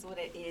represents what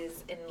it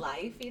is in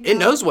life. It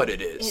knows what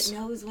it is. It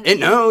knows what it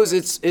knows.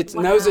 It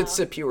knows its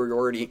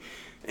superiority,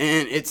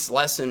 and its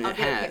lesson it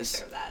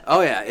has.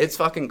 Oh yeah, it's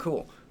fucking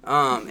cool.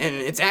 And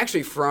it's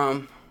actually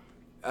from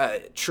a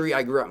tree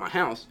I grew at my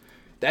house.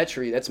 That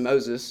tree, that's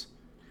Moses.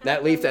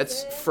 That leaf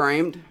that's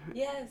framed,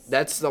 yes,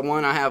 that's the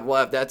one I have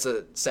left. That's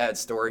a sad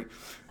story.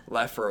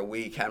 Left for a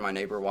week, had my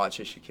neighbor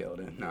watch it, she killed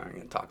it. No, I'm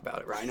going to talk about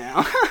it right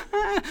now.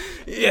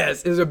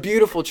 Yes, it's a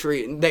beautiful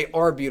tree, and they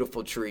are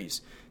beautiful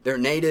trees. They're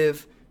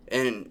native,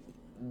 and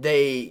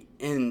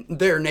in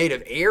their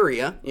native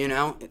area, in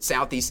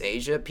Southeast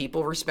Asia,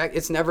 people respect.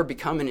 It's never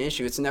become an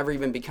issue. It's never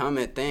even become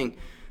a thing.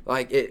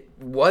 Like it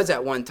was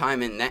at one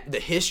time, and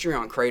the history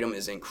on kratom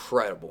is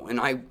incredible,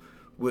 and I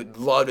would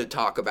love to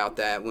talk about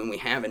that when we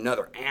have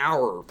another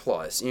hour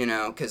plus,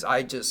 because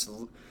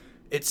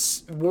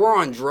war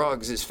on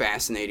drugs is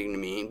fascinating to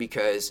me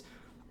because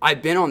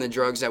I've been on the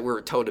drugs that we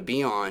were told to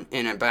be on,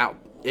 and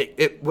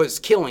it was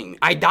killing me.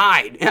 I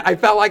died. I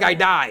felt like I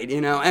died,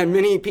 and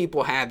many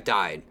people have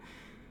died.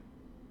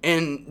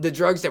 And the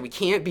drugs that we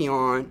can't be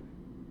on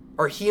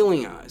are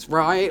healing us,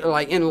 right?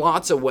 Like in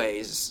lots of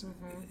ways.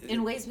 Mm-hmm.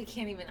 In ways we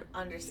can't even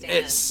understand.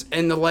 It's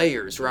in the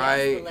layers,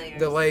 right? Yes,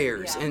 the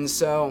layers. Yeah. And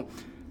so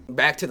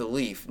back to the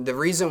leaf. The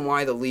reason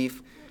why the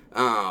leaf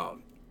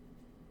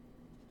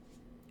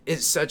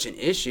is such an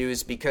issue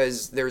is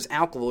because there's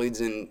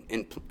alkaloids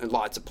in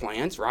lots of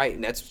plants, right?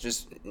 And that's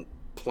just,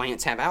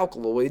 plants have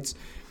alkaloids.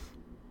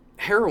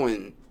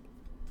 Heroin,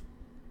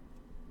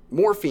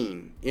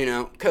 morphine,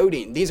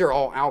 codeine, these are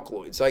all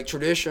alkaloids. Like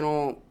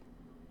traditional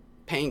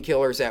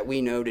painkillers that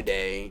we know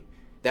today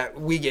that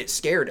we get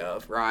scared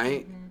of,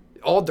 right? Mm-hmm.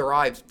 All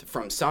derived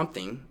from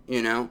something,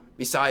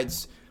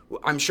 besides,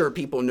 I'm sure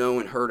people know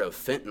and heard of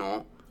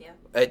fentanyl,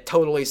 a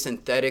totally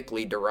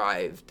synthetically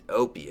derived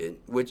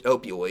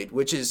opioid,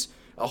 which is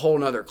a whole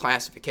nother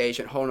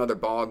classification, a whole nother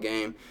ball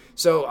game.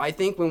 So I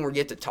think when we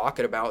get to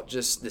talking about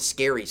just the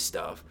scary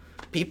stuff,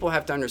 people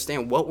have to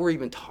understand what we're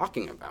even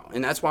talking about.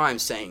 And that's why I'm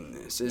saying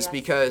this, is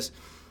because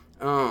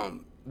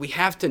we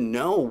have to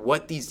know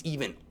what these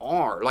even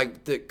are,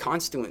 like the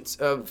constituents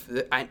of,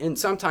 and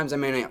sometimes I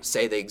may not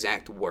say the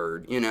exact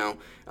word,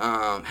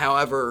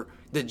 however,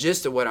 the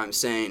gist of what I'm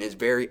saying is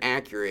very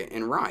accurate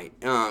and right.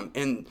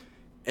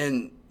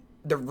 And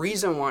the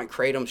reason why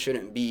kratom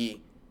shouldn't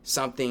be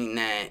something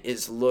that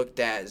is looked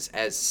as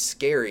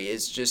scary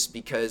is just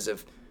because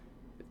of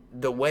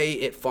the way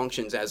it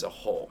functions as a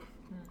whole.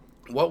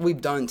 What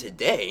we've done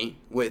today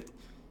with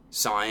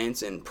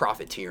science and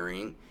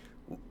profiteering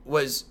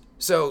was,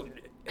 so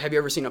have you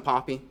ever seen a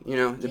poppy? You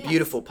know, the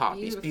beautiful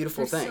poppies,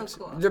 beautiful things.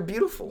 So cool. They're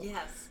beautiful.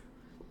 Yes.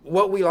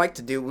 What we like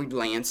to do, we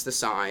lance the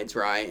sides,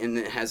 right? And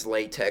it has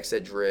latex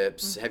that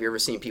drips. Have you ever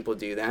seen people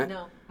do that?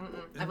 No.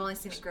 I've only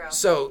seen it grow.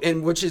 So,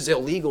 and which is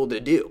illegal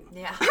to do.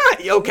 Yeah.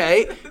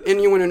 Okay.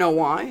 And you want to know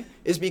why?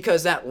 Is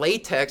because that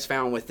latex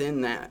found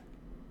within that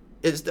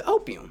is the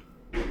opium.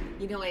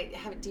 You know,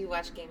 do you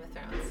watch Game of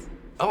Thrones?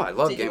 Oh, I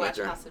love Game of Thrones. Did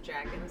you watch House of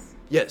Dragons?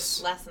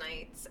 Yes. Last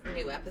night's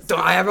new episode.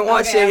 I haven't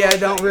watched it yet.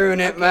 Don't ruin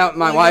it. Okay.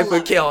 My wife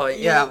would kill it.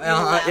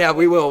 Yeah,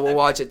 we will. We'll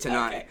watch it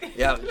tonight. Okay.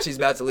 Yeah, she's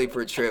about to leave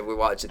for a trip. We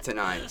watch it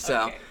tonight.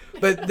 So, okay.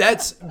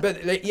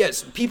 But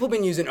yes, people have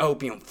been using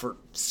opium for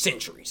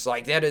centuries.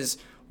 Like that's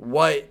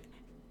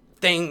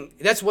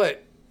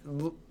what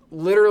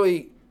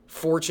literally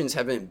fortunes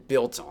have been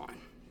built on.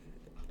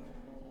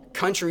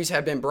 Countries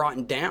have been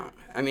brought down.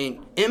 I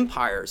mean,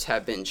 empires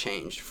have been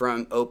changed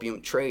from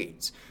opium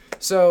trades.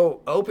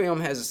 So opium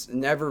has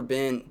never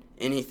been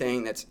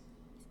anything that's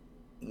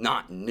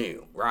not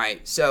new,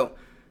 right? So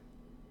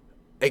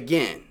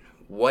again,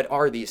 what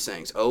are these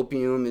things?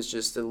 Opium is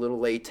just a little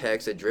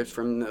latex that drips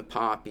from the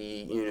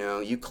poppy. You know,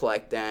 you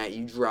collect that,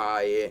 you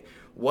dry it.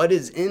 What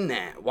is in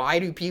that? Why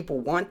do people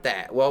want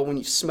that? Well, when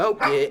you smoke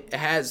it, it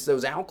has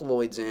those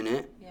alkaloids in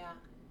it.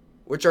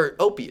 Which are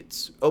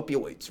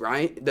opioids,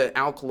 right? The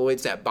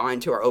alkaloids that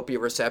bind to our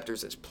opiate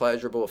receptors, it's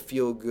pleasurable,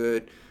 feel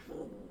good.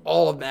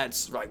 All of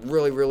that's like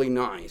really, really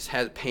nice.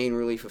 Has pain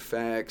relief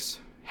effects.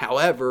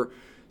 However,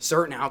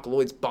 certain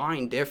alkaloids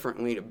bind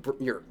differently to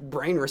your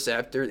brain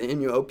receptor and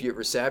your opiate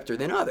receptor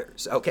than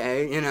others,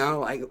 okay? You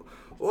know, like,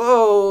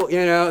 whoa,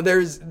 you know,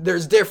 there's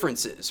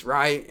differences,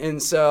 right?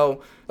 And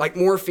so, like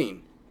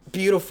morphine,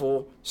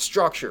 beautiful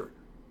structure,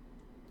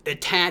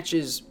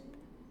 attaches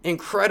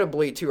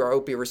incredibly to our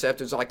opiate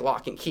receptors, like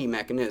lock and key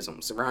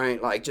mechanisms,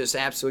 right? Like just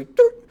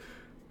absolutely,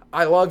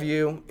 I love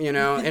you, you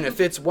know, and it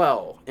fits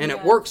well and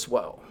it works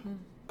well.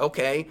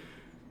 Okay.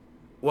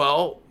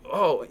 Well,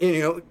 you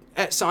know,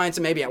 at science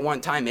maybe at one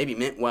time maybe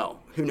meant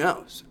well. Who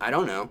knows? I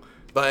don't know.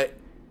 But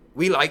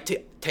we like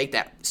to take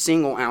that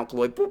single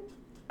alkaloid,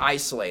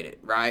 isolate it,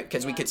 right?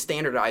 Because we could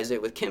standardize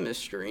it with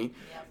chemistry.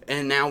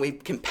 And now we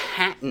can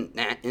patent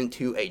that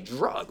into a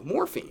drug,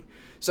 morphine.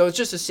 So it's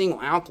just a single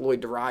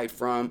alkaloid derived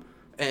from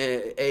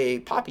a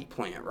poppy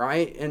plant,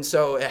 right? And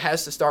so it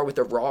has to start with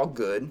a raw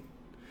good.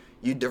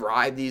 You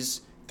derive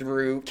these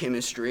through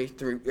chemistry,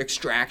 through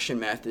extraction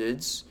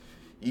methods.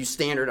 You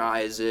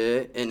standardize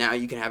it, and now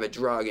you can have a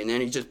drug, and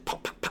then you just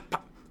pop, pop, pop,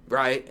 pop,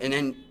 right? And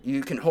then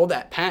you can hold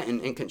that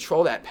patent and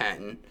control that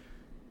patent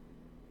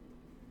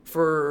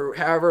for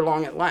however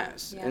long it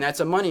lasts. And that's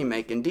a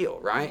money-making deal,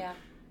 right? Yeah.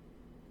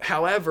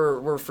 However,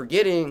 we're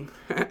forgetting,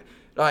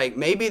 like,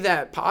 maybe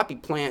that poppy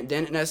plant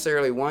didn't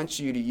necessarily want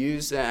you to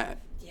use that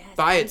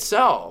by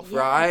itself,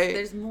 right?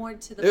 There's more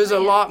to the There's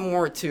plant. A lot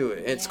more to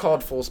it. It's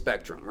called full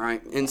spectrum,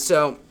 right? And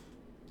so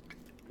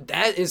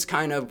that is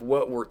kind of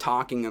what we're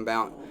talking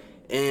about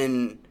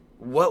in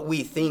what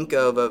we think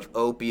of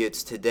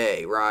opiates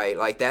today, right?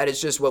 Like that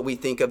is just what we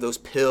think of those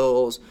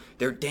pills.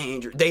 They're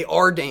dangerous. They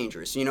are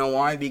dangerous. You know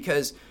why?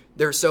 Because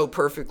they're so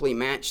perfectly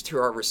matched to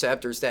our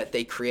receptors that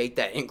they create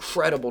that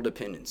incredible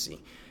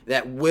dependency,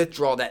 that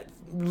withdrawal that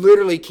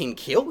literally can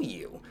kill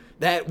you,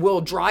 that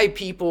will drive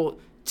people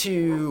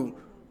to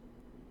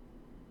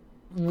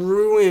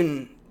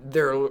ruin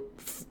their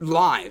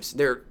lives,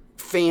 their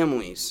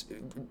families,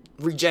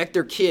 reject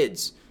their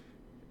kids,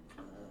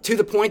 to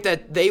the point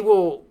that they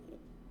will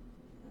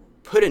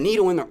put a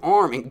needle in their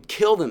arm and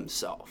kill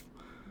themselves.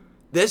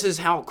 This is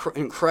how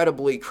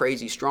incredibly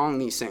crazy strong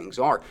these things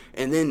are.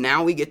 And then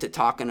now we get to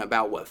talking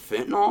about what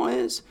fentanyl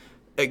is.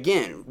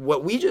 Again,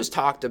 what we just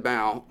talked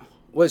about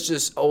was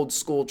just old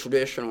school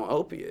traditional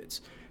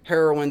opiates.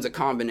 Heroin's a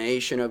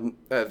combination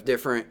of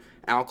different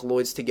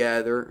alkaloids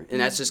together, and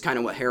that's just kind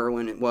of what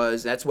heroin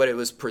was. That's what it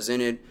was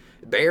presented.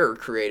 Bayer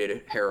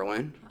created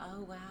heroin.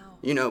 Oh, wow.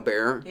 You know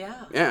Bayer.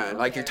 Yeah. Yeah,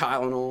 like your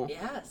Tylenol.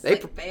 Yes,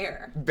 like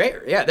Bayer.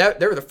 Bayer, yeah.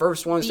 They were the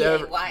first ones to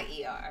ever.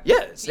 Bayer.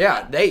 Yes,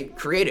 yeah. They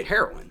created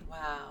heroin.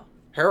 Wow.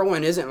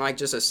 Heroin isn't like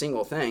just a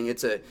single thing.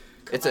 It's a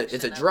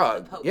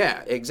drug.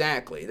 Yeah,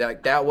 exactly.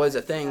 That was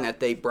a thing that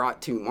they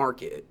brought to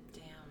market.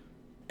 Damn.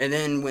 And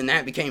then when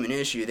that became an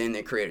issue, then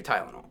they created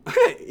Tylenol.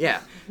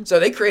 Yeah. So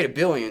they created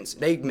billions.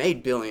 They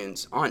made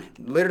billions on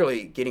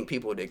literally getting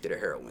people addicted to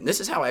heroin. This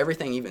is how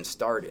everything even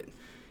started.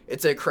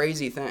 It's a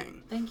crazy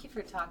thing. Thank you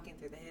for talking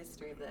through the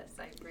history of this.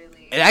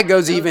 And that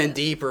goes even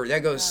deeper. That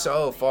goes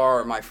so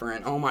far, my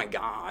friend. Oh my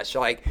gosh.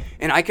 Like,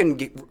 and I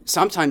can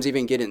sometimes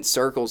even get in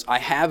circles. I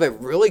have a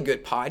really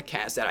good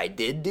podcast that I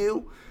did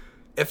do.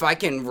 If I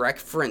can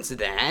reference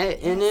that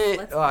in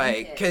it,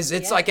 like, because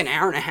it's like an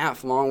hour and a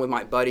half long with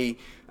my buddies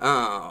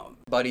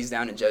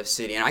down in Jeff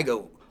City, and I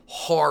go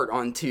hard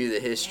onto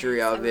the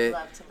history of it.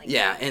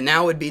 Yeah, and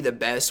that would be the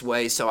best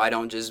way, so I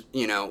don't just,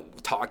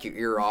 talk your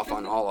ear off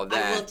on all of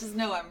that. I will just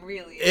know I'm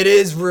really... It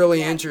is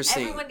really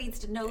interesting. Everyone needs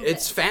to know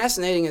It's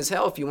fascinating as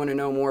hell if you want to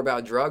know more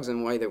about drugs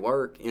and the way they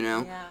work,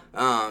 Yeah.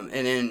 And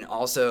then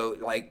also,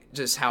 like,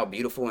 just how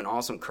beautiful and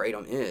awesome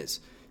Kratom is.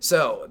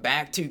 So,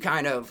 back to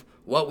kind of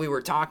what we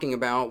were talking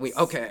about.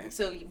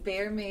 So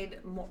Bayer made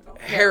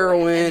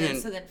heroin and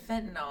so then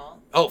fentanyl.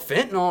 Oh,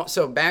 fentanyl.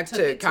 So back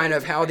to kind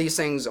of how these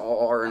things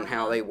are and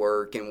how they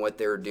work and what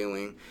they're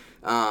doing.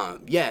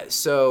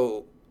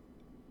 So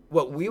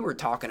what we were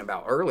talking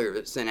about earlier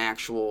is an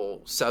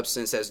actual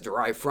substance that's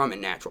derived from a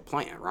natural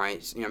plant,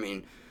 right? I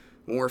mean,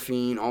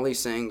 morphine, all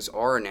these things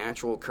are a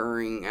natural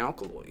occurring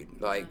alkaloid.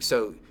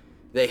 So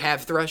they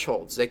have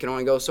thresholds. They can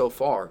only go so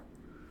far.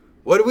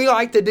 What do we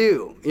like to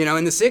do?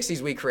 In the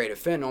 60s, we created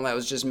fentanyl that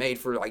was just made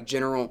for, like,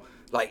 general,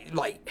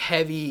 like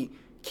heavy,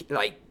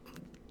 like,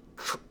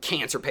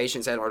 cancer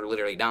patients that are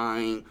literally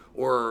dying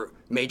or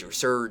major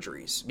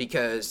surgeries,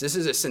 because this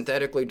is a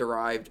synthetically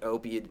derived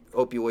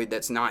opioid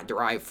that's not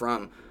derived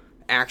from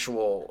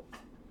actual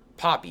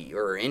poppy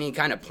or any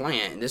kind of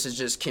plant. This is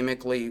just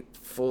chemically,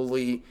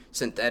 fully,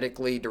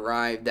 synthetically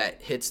derived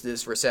that hits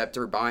this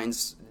receptor,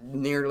 binds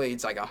nearly,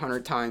 it's like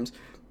 100 times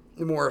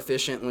more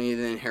efficiently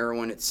than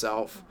heroin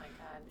itself.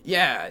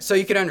 Yeah, so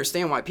you can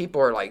understand why people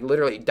are, like,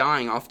 literally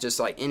dying off just,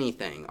 like,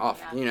 anything.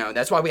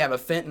 That's why we have a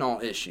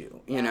fentanyl issue,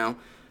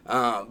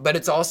 but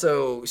it's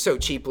also so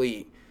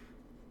cheaply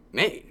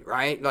made,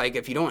 right? Like,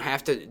 if you don't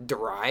have to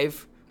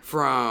derive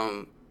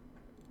from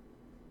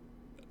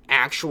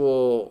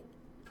actual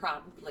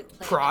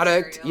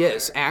product,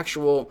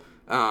 actual,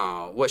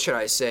 what should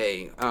I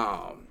say,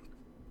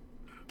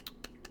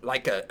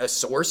 like a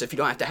source, if you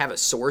don't have to have a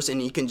source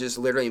and you can just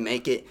literally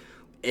make it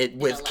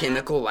with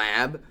chemical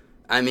lab,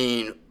 I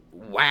mean,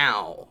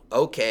 wow,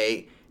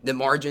 okay, the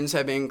margins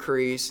have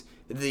increased,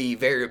 the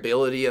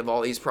variability of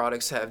all these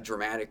products have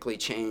dramatically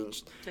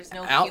changed. There's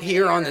no out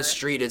here on the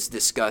street, it's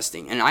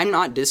disgusting, and I'm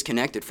not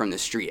disconnected from the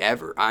street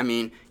ever. I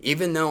mean,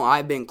 even though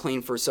I've been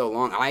clean for so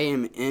long, I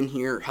am in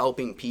here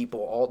helping people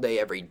all day,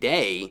 every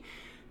day,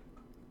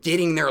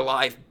 getting their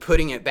life,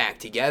 putting it back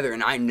together,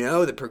 and I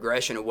know the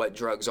progression of what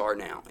drugs are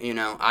now.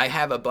 I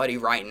have a buddy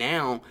right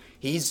now,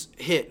 he's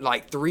hit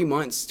like 3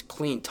 months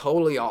clean,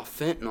 totally off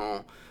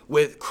fentanyl,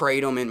 with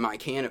kratom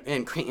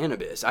and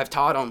cannabis. I've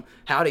taught him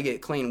how to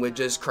get clean with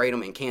just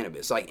kratom and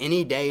cannabis. Like,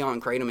 any day on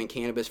kratom and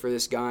cannabis for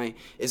this guy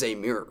is a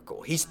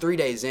miracle. He's 3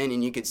 days in,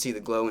 and you could see the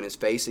glow in his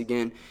face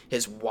again.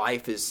 His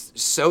wife is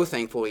so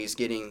thankful he's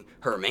getting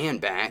her man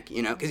back,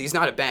 because he's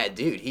not a bad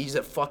dude. He's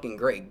a fucking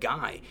great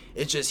guy.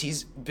 It's just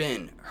he's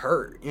been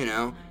hurt,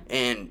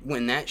 And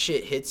when that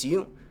shit hits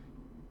you,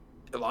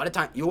 a lot of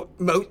time,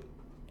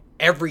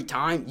 every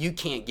time, you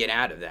can't get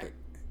out of that.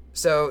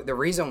 So the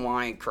reason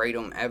why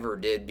kratom ever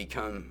did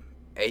become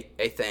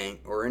a thing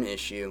or an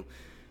issue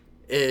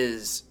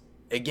is,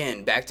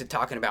 again, back to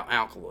talking about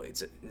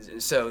alkaloids.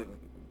 So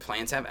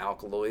plants have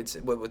alkaloids,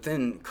 but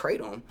within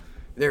kratom,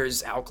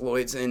 there's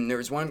alkaloids, and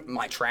there's one,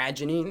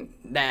 mitragynine,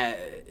 that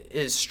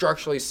is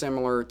structurally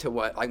similar to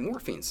what, like,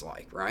 morphine's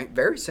like, right?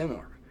 Very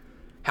similar.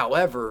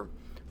 However,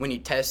 when you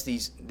test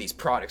these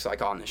products,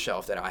 like on the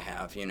shelf that I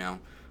have,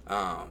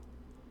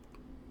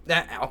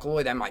 that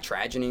alkaloid, that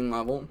mitragynine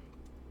level,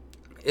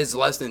 is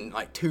less than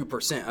like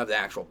 2% of the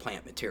actual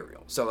plant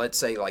material. So let's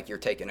say, like, you're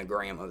taking a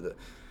gram of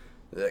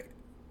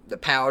the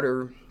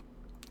powder,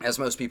 as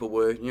most people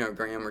would, a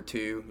gram or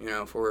two,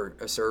 for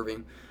a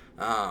serving.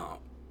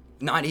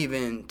 Not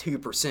even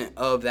 2%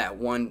 of that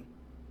 1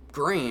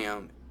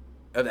 gram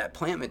of that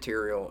plant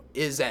material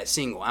is that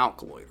single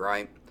alkaloid,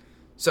 right?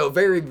 So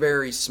very,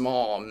 very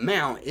small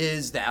amount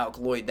is the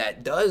alkaloid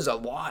that does a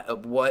lot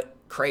of what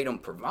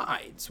kratom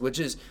provides, which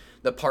is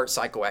the part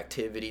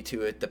psychoactivity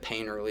to it, the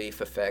pain relief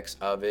effects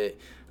of it,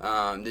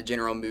 the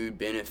general mood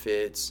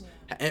benefits.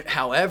 Yeah.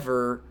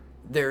 However,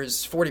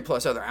 there's 40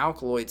 plus other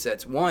alkaloids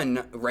that's,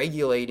 one,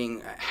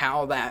 regulating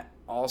how that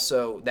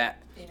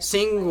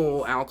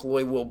single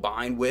alkaloid will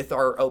bind with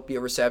our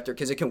opiate receptor,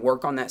 because it can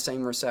work on that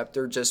same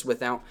receptor just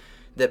without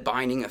the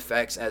binding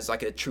effects as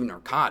like a true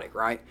narcotic,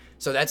 right?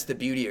 So that's the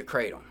beauty of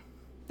kratom.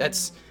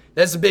 That's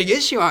the big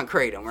issue on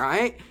kratom,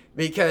 right?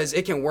 Because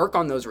it can work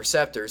on those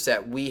receptors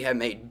that we have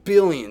made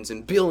billions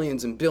and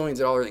billions and billions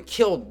of dollars and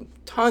killed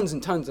tons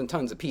and tons and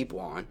tons of people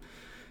on,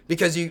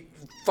 because you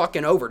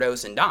fucking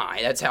overdose and die.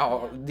 That's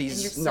how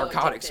these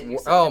narcotics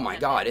work. Oh my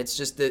God, it's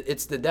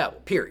the devil,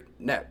 period.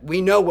 No,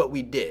 we know what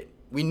we did.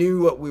 We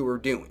knew what we were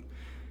doing.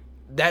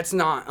 That's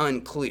not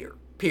unclear,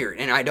 period.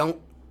 And I don't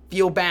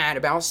feel bad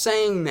about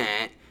saying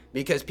that,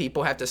 because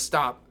people have to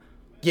stop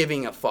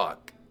giving a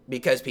fuck.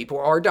 Because people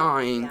are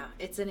dying. Yeah,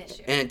 it's an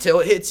issue. And until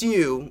it hits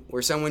you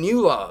or someone you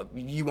love,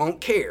 you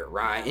won't care,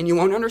 right? And you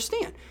won't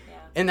understand. Yeah.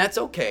 And that's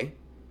okay.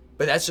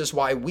 But that's just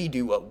why we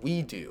do what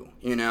we do,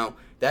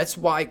 That's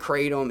why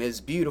kratom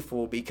is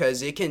beautiful,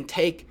 because it can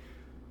take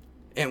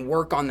and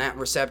work on that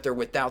receptor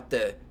without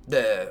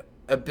the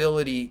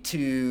ability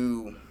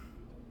to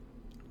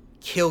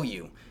kill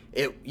you.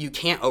 You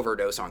can't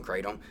overdose on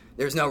kratom.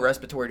 There's no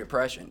respiratory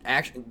depression.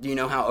 Actually, do you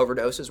know how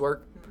overdoses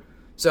work?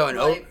 So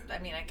I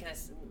mean, I can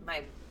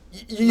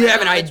you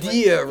have an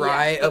idea,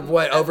 right, of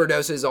what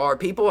overdoses are.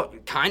 People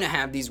kind of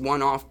have these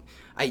one-off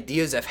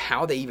ideas of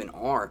how they even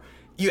are.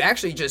 You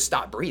actually just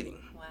stop breathing.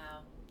 Wow.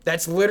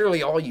 That's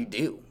literally all you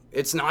do.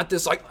 It's not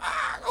this like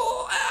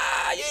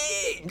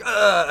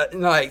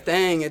like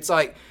thing. It's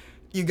like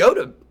you go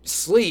to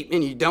sleep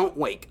and you don't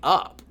wake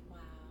up. Wow.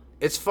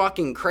 It's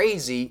fucking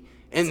crazy,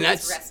 and so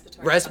that's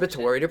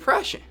respiratory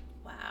depression.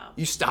 Wow.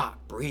 You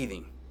stop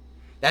breathing.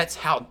 That's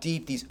how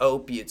deep these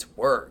opiates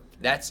work.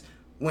 That's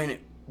when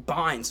it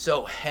binds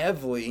so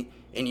heavily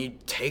and you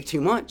take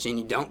too much and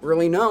you don't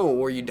really know,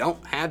 or you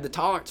don't have the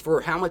tolerance for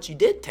how much you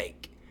did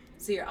take.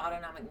 So your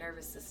autonomic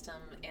nervous system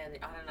and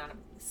the autonomic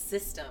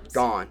systems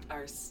gone.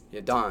 Are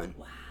You're done.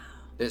 Wow.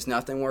 There's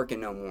nothing working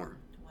no more.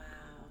 Wow.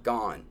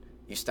 Gone.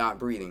 You stop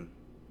breathing.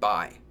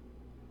 Bye.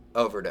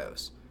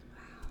 Overdose.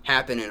 Wow.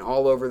 Happening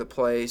all over the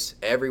place,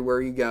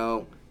 everywhere you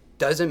go.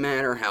 Doesn't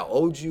matter how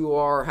old you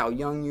are, how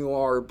young you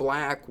are,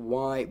 black,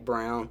 white,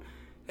 brown.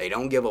 They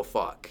don't give a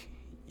fuck.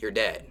 You're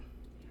dead.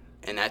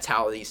 And that's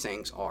how these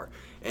things are.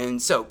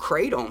 And so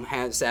kratom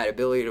has that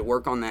ability to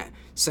work on that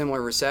similar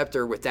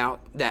receptor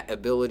without that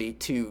ability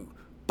to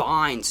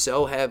bind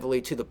so heavily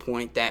to the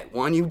point that,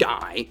 one, you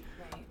die,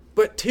 right.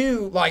 But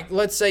two, like,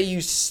 let's say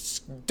you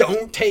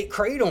don't take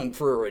kratom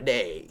for a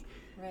day.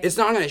 Right. It's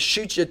not going to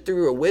shoot you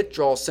through a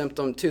withdrawal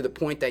symptom to the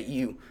point that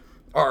you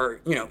are,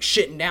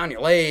 shitting down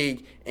your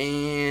leg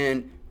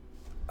and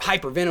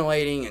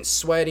hyperventilating and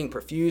sweating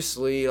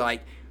profusely.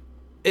 Like,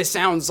 it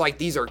sounds like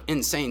these are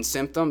insane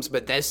symptoms,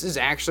 but this is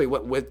actually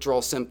what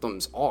withdrawal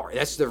symptoms are.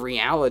 That's the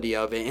reality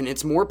of it, and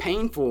it's more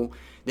painful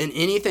than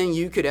anything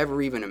you could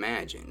ever even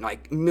imagine.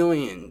 Like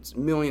millions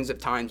of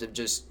times of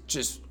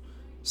just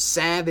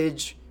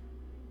savage,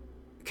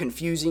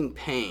 confusing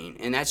pain,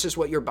 and that's just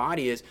what your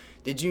body is.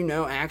 Did you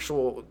know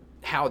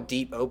how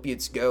deep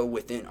opiates go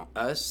within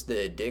us, the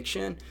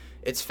addiction?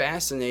 It's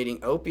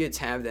fascinating. Opiates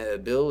have the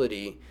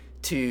ability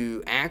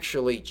to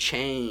actually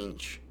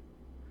change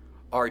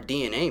our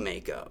DNA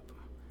makeup.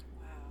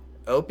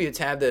 Wow. Opiates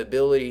have the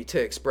ability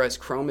to express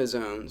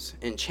chromosomes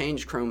and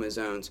change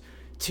chromosomes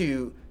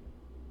to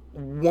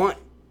want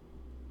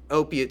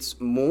opiates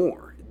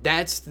more.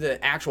 That's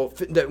the actual,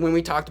 when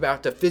we talked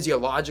about the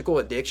physiological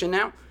addiction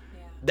now,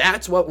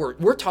 that's what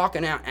we're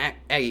talking out at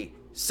a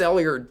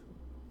cellular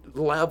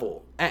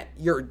level, at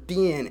your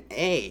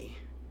DNA.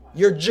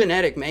 Your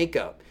genetic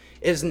makeup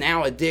is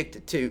now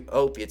addicted to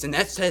opiates, and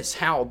that's just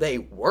how they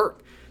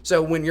work.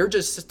 So when you're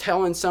just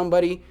telling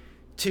somebody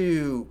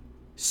to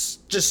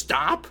just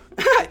stop,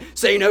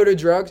 say no to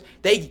drugs,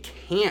 they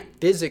can't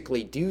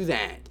physically do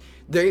that.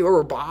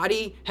 Your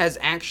body has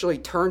actually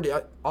turned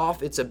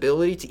off its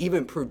ability to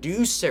even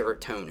produce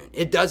serotonin.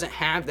 It doesn't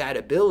have that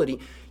ability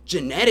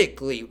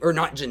genetically, or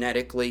not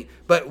genetically,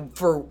 but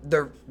for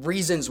the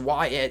reasons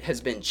why it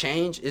has been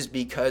changed is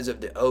because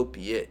of the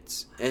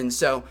opiates. And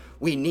so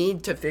we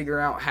need to figure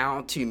out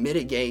how to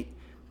mitigate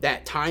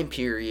that time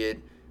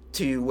period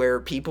to where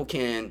people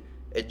can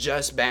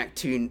adjust back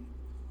to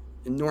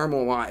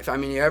normal life. I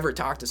mean, you ever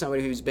talk to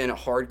somebody who's been a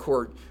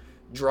hardcore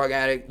drug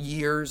addict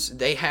years,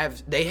 they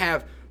have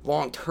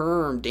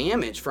long-term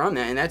damage from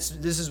that, and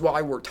this is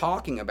why we're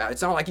talking about it.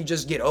 It's not like you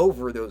just get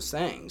over those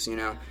things,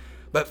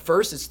 But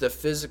first, it's the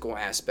physical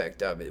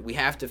aspect of it. We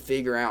have to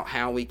figure out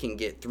how we can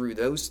get through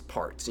those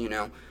parts,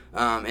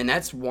 and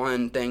that's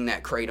one thing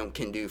that kratom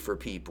can do for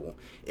people.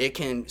 It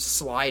can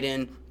slide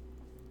in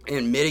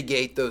and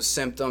mitigate those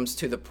symptoms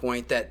to the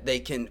point that they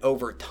can,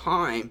 over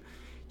time,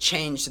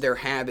 change their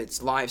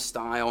habits,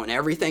 lifestyle, and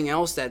everything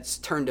else that's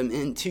turned them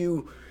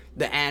into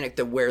the addict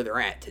of where they're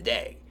at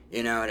today.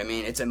 You know what I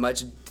mean? It's a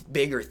much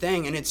bigger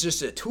thing, and it's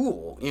just a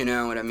tool. You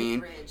know what I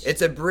mean?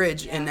 It's a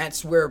bridge, and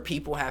that's where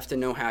people have to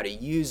know how to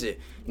use it,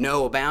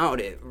 know about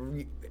it,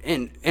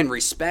 and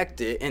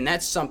respect it. And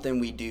that's something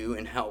we do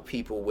and help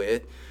people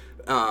with,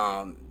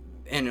 and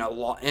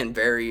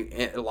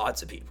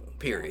lots of people.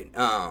 Period.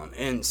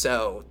 And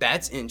so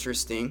that's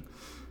interesting.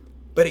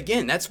 But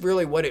again, that's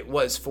really what it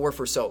was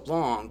for so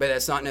long, but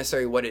that's not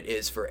necessarily what it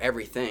is for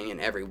everything and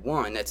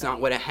everyone. That's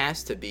not what it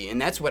has to be, and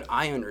that's what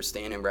I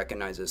understand and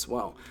recognize as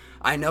well.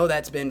 I know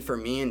that's been for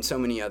me and so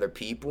many other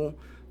people,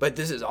 but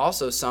this is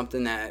also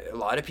something that a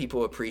lot of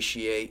people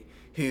appreciate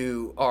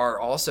who are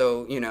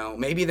also,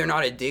 maybe they're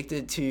not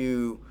addicted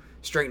to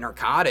straight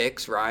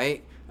narcotics,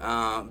 right?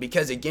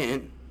 Because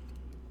again,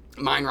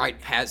 Mind Right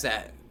has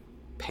that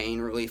pain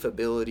relief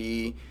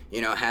ability,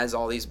 has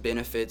all these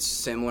benefits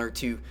similar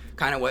to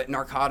kind of what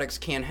narcotics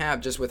can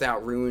have, just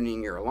without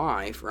ruining your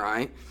life,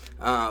 right?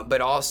 But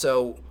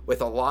also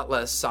with a lot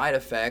less side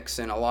effects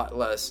and a lot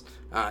less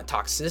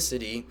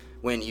toxicity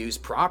when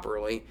used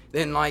properly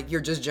than like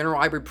your just general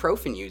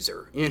ibuprofen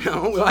user,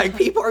 like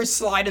people are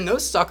sliding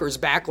those suckers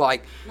back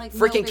like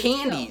freaking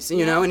candies,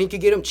 and you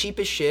could get them cheap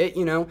as shit,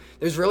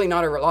 there's really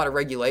not a lot of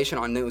regulation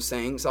on those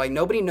things. Like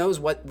nobody knows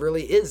what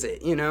really is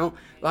it,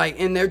 like,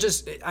 and they're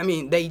just,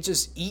 they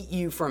just eat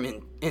you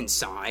from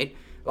inside.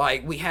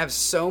 Like, we have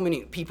so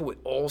many people with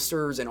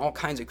ulcers and all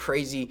kinds of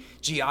crazy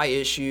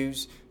GI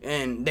issues,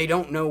 and they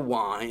don't know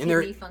why. And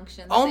Kidney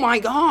function. Oh my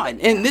God!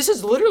 And this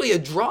is literally a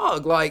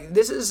drug. Like,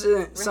 this is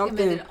something.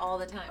 Recommended all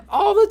the time.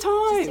 All the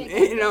time,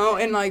 you know.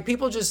 And like,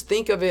 people just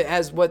think of it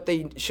as what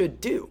they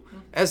should do,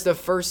 as the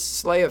first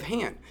sleight of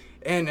hand,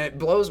 and it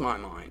blows my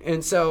mind.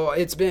 And so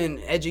it's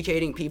been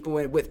educating people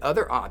with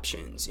other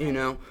options, you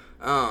know.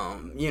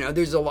 You know,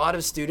 there's a lot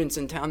of students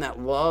in town that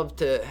love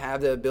to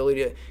have the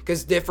ability to,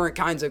 because different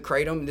kinds of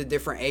kratom, the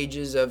different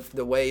ages of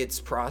the way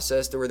it's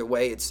processed or the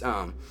way it's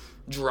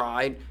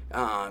dried,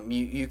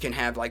 you can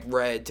have like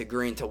red to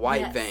green to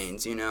white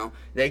veins, you know.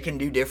 They can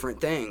do different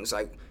things,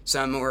 like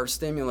some more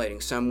stimulating,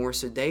 some more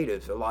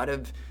sedative. A lot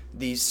of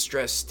these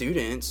stressed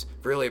students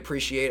really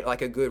appreciate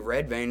like a good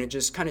red vein and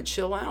just kind of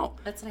chill out.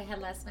 That's what I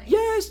had last night.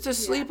 Yes, to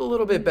sleep a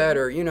little bit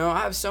better. You know, I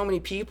have so many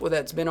people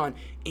that's been on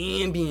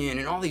Ambien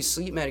and all these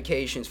sleep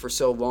medications for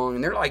so long,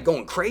 and they're like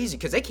going crazy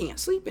because they can't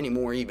sleep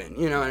anymore even,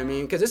 you know what I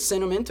mean? Because it's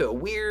sent them into a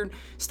weird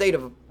state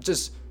of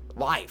just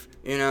life,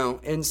 you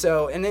know. And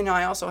so, and then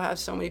I also have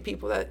so many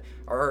people that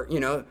are, you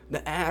know, the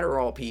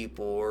Adderall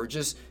people, or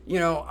just, you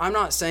know, I'm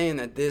not saying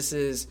that this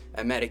is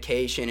a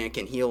medication and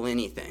can heal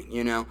anything,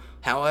 you know.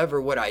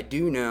 However, what I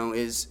do know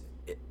is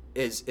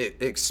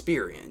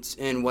experience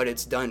and what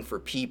it's done for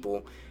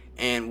people.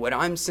 And what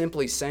I'm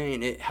simply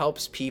saying, it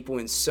helps people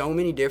in so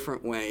many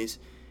different ways,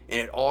 and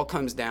it all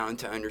comes down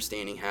to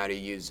understanding how to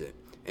use it.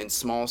 In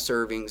small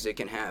servings, it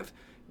can have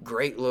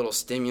great little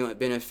stimulant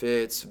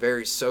benefits,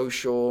 very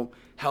social,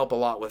 help a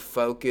lot with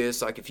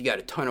focus. Like if you got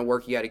a ton of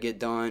work you got to get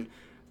done,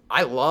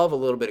 I love a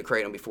little bit of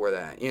kratom before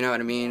that. You know what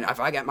I mean? If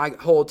I got my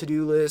whole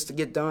to-do list to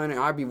get done,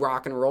 I'd be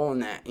rock and rolling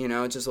that. You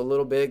know, just a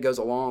little bit goes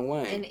a long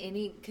way. And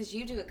because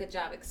you do a good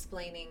job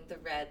explaining the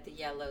red, the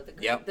yellow, the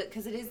green.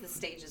 Because it is the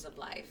stages of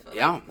life.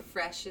 Like,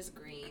 fresh is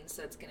green,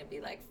 so it's going to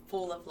be like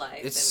full of life.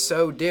 It's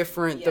so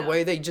different the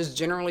way they just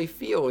generally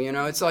feel. You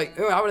know, it's like,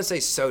 I wouldn't say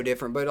so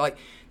different, but like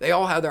they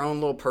all have their own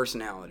little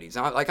personalities.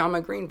 I'm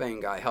a green vein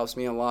guy. It helps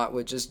me a lot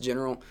with just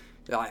general,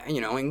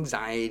 you know,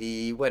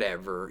 anxiety,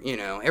 whatever, you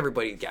know,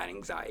 everybody's got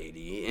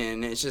anxiety,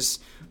 and it's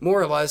just more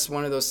or less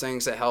one of those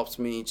things that helps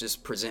me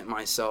just present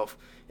myself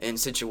in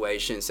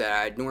situations that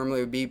I normally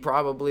would be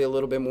probably a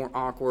little bit more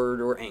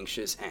awkward or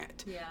anxious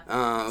at.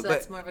 So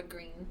that's more of a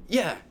green.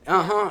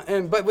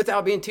 But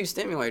without being too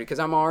stimulated, because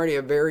I'm already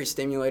a very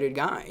stimulated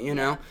guy, you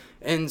know,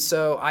 and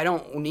so I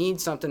don't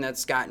need something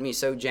that's gotten me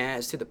so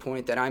jazzed to the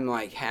point that I'm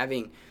like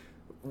having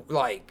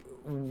like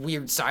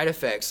weird side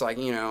effects, like,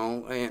 you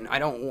know, and I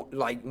don't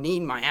like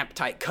need my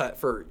appetite cut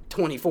for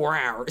 24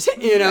 hours,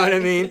 you know what I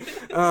mean?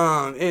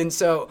 And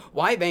so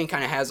White Vein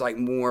kind of has like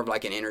more of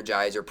like an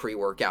Energizer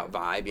pre-workout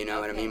vibe, you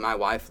know what I mean? My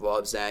wife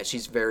loves that.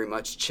 She's very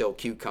much chill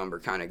cucumber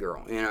kind of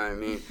girl, you know what I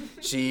mean?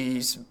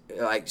 She's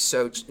like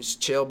so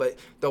chill, but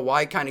the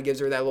white kind of gives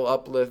her that little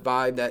uplift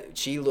vibe that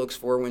she looks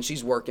for when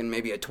she's working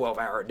maybe a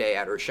 12-hour day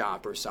at her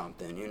shop or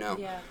something, you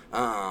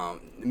know?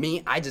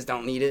 Me, I just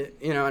don't need it,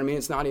 you know what I mean?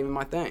 It's not even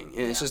my thing,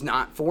 and it's just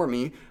not for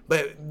me,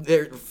 but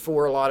they're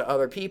for a lot of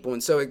other people.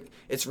 And so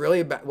it's really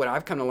about, what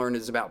I've come to learn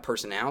is about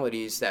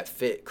personalities that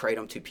fit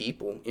kratom to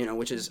people, you know,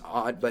 which is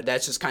odd, but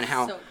that's just kind of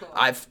how cool.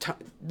 I've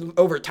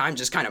over time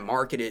just kind of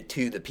marketed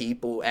to the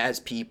people as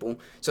people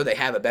so they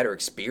have a better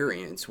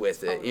experience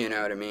with it, you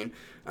know what I mean?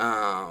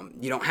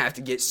 You don't have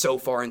to get so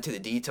far into the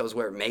details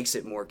where it makes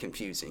it more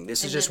confusing.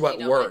 This is just what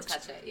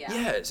works.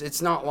 Yes,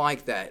 it's not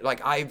like that.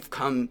 Like, I've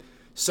come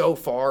so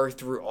far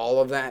through all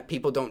of that,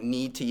 people don't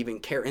need to even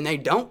care, and they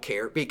don't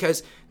care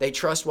because they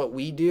trust what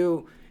we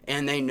do,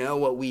 and they know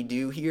what we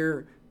do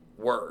here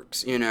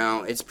works, you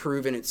know. It's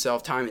proven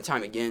itself time and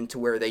time again to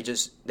where they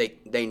just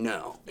they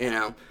know, you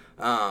know.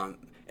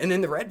 And then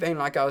the Red Vein,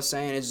 like I was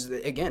saying, is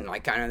again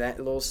like kind of that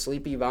little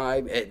sleepy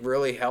vibe. It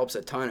really helps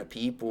a ton of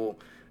people,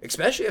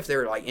 especially if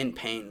they're like in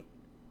pain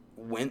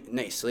when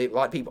they sleep. A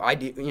lot of people, I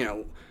do, you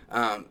know,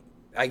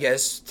 I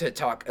guess to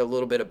talk a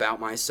little bit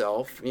about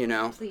myself, you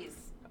know. Please.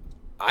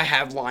 I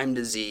have Lyme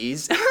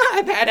disease.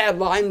 I've had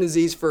Lyme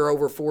disease for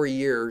over 4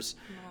 years,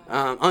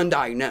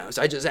 undiagnosed.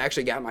 I just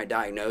actually got my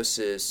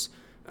diagnosis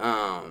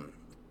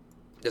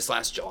this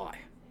last July.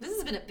 This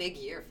has been a big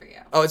year for you.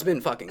 Oh, it's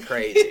been fucking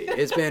crazy.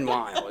 It's been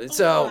wild.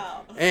 So,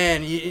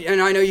 and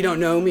I know you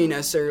don't know me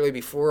necessarily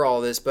before all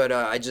this, but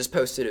I just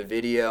posted a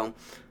video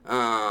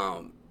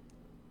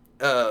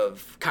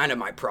of kind of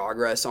my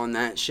progress on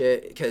that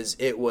shit because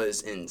it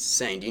was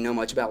insane. Do you know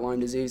much about Lyme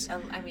disease?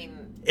 I mean,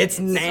 it's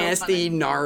nasty, so gnarly.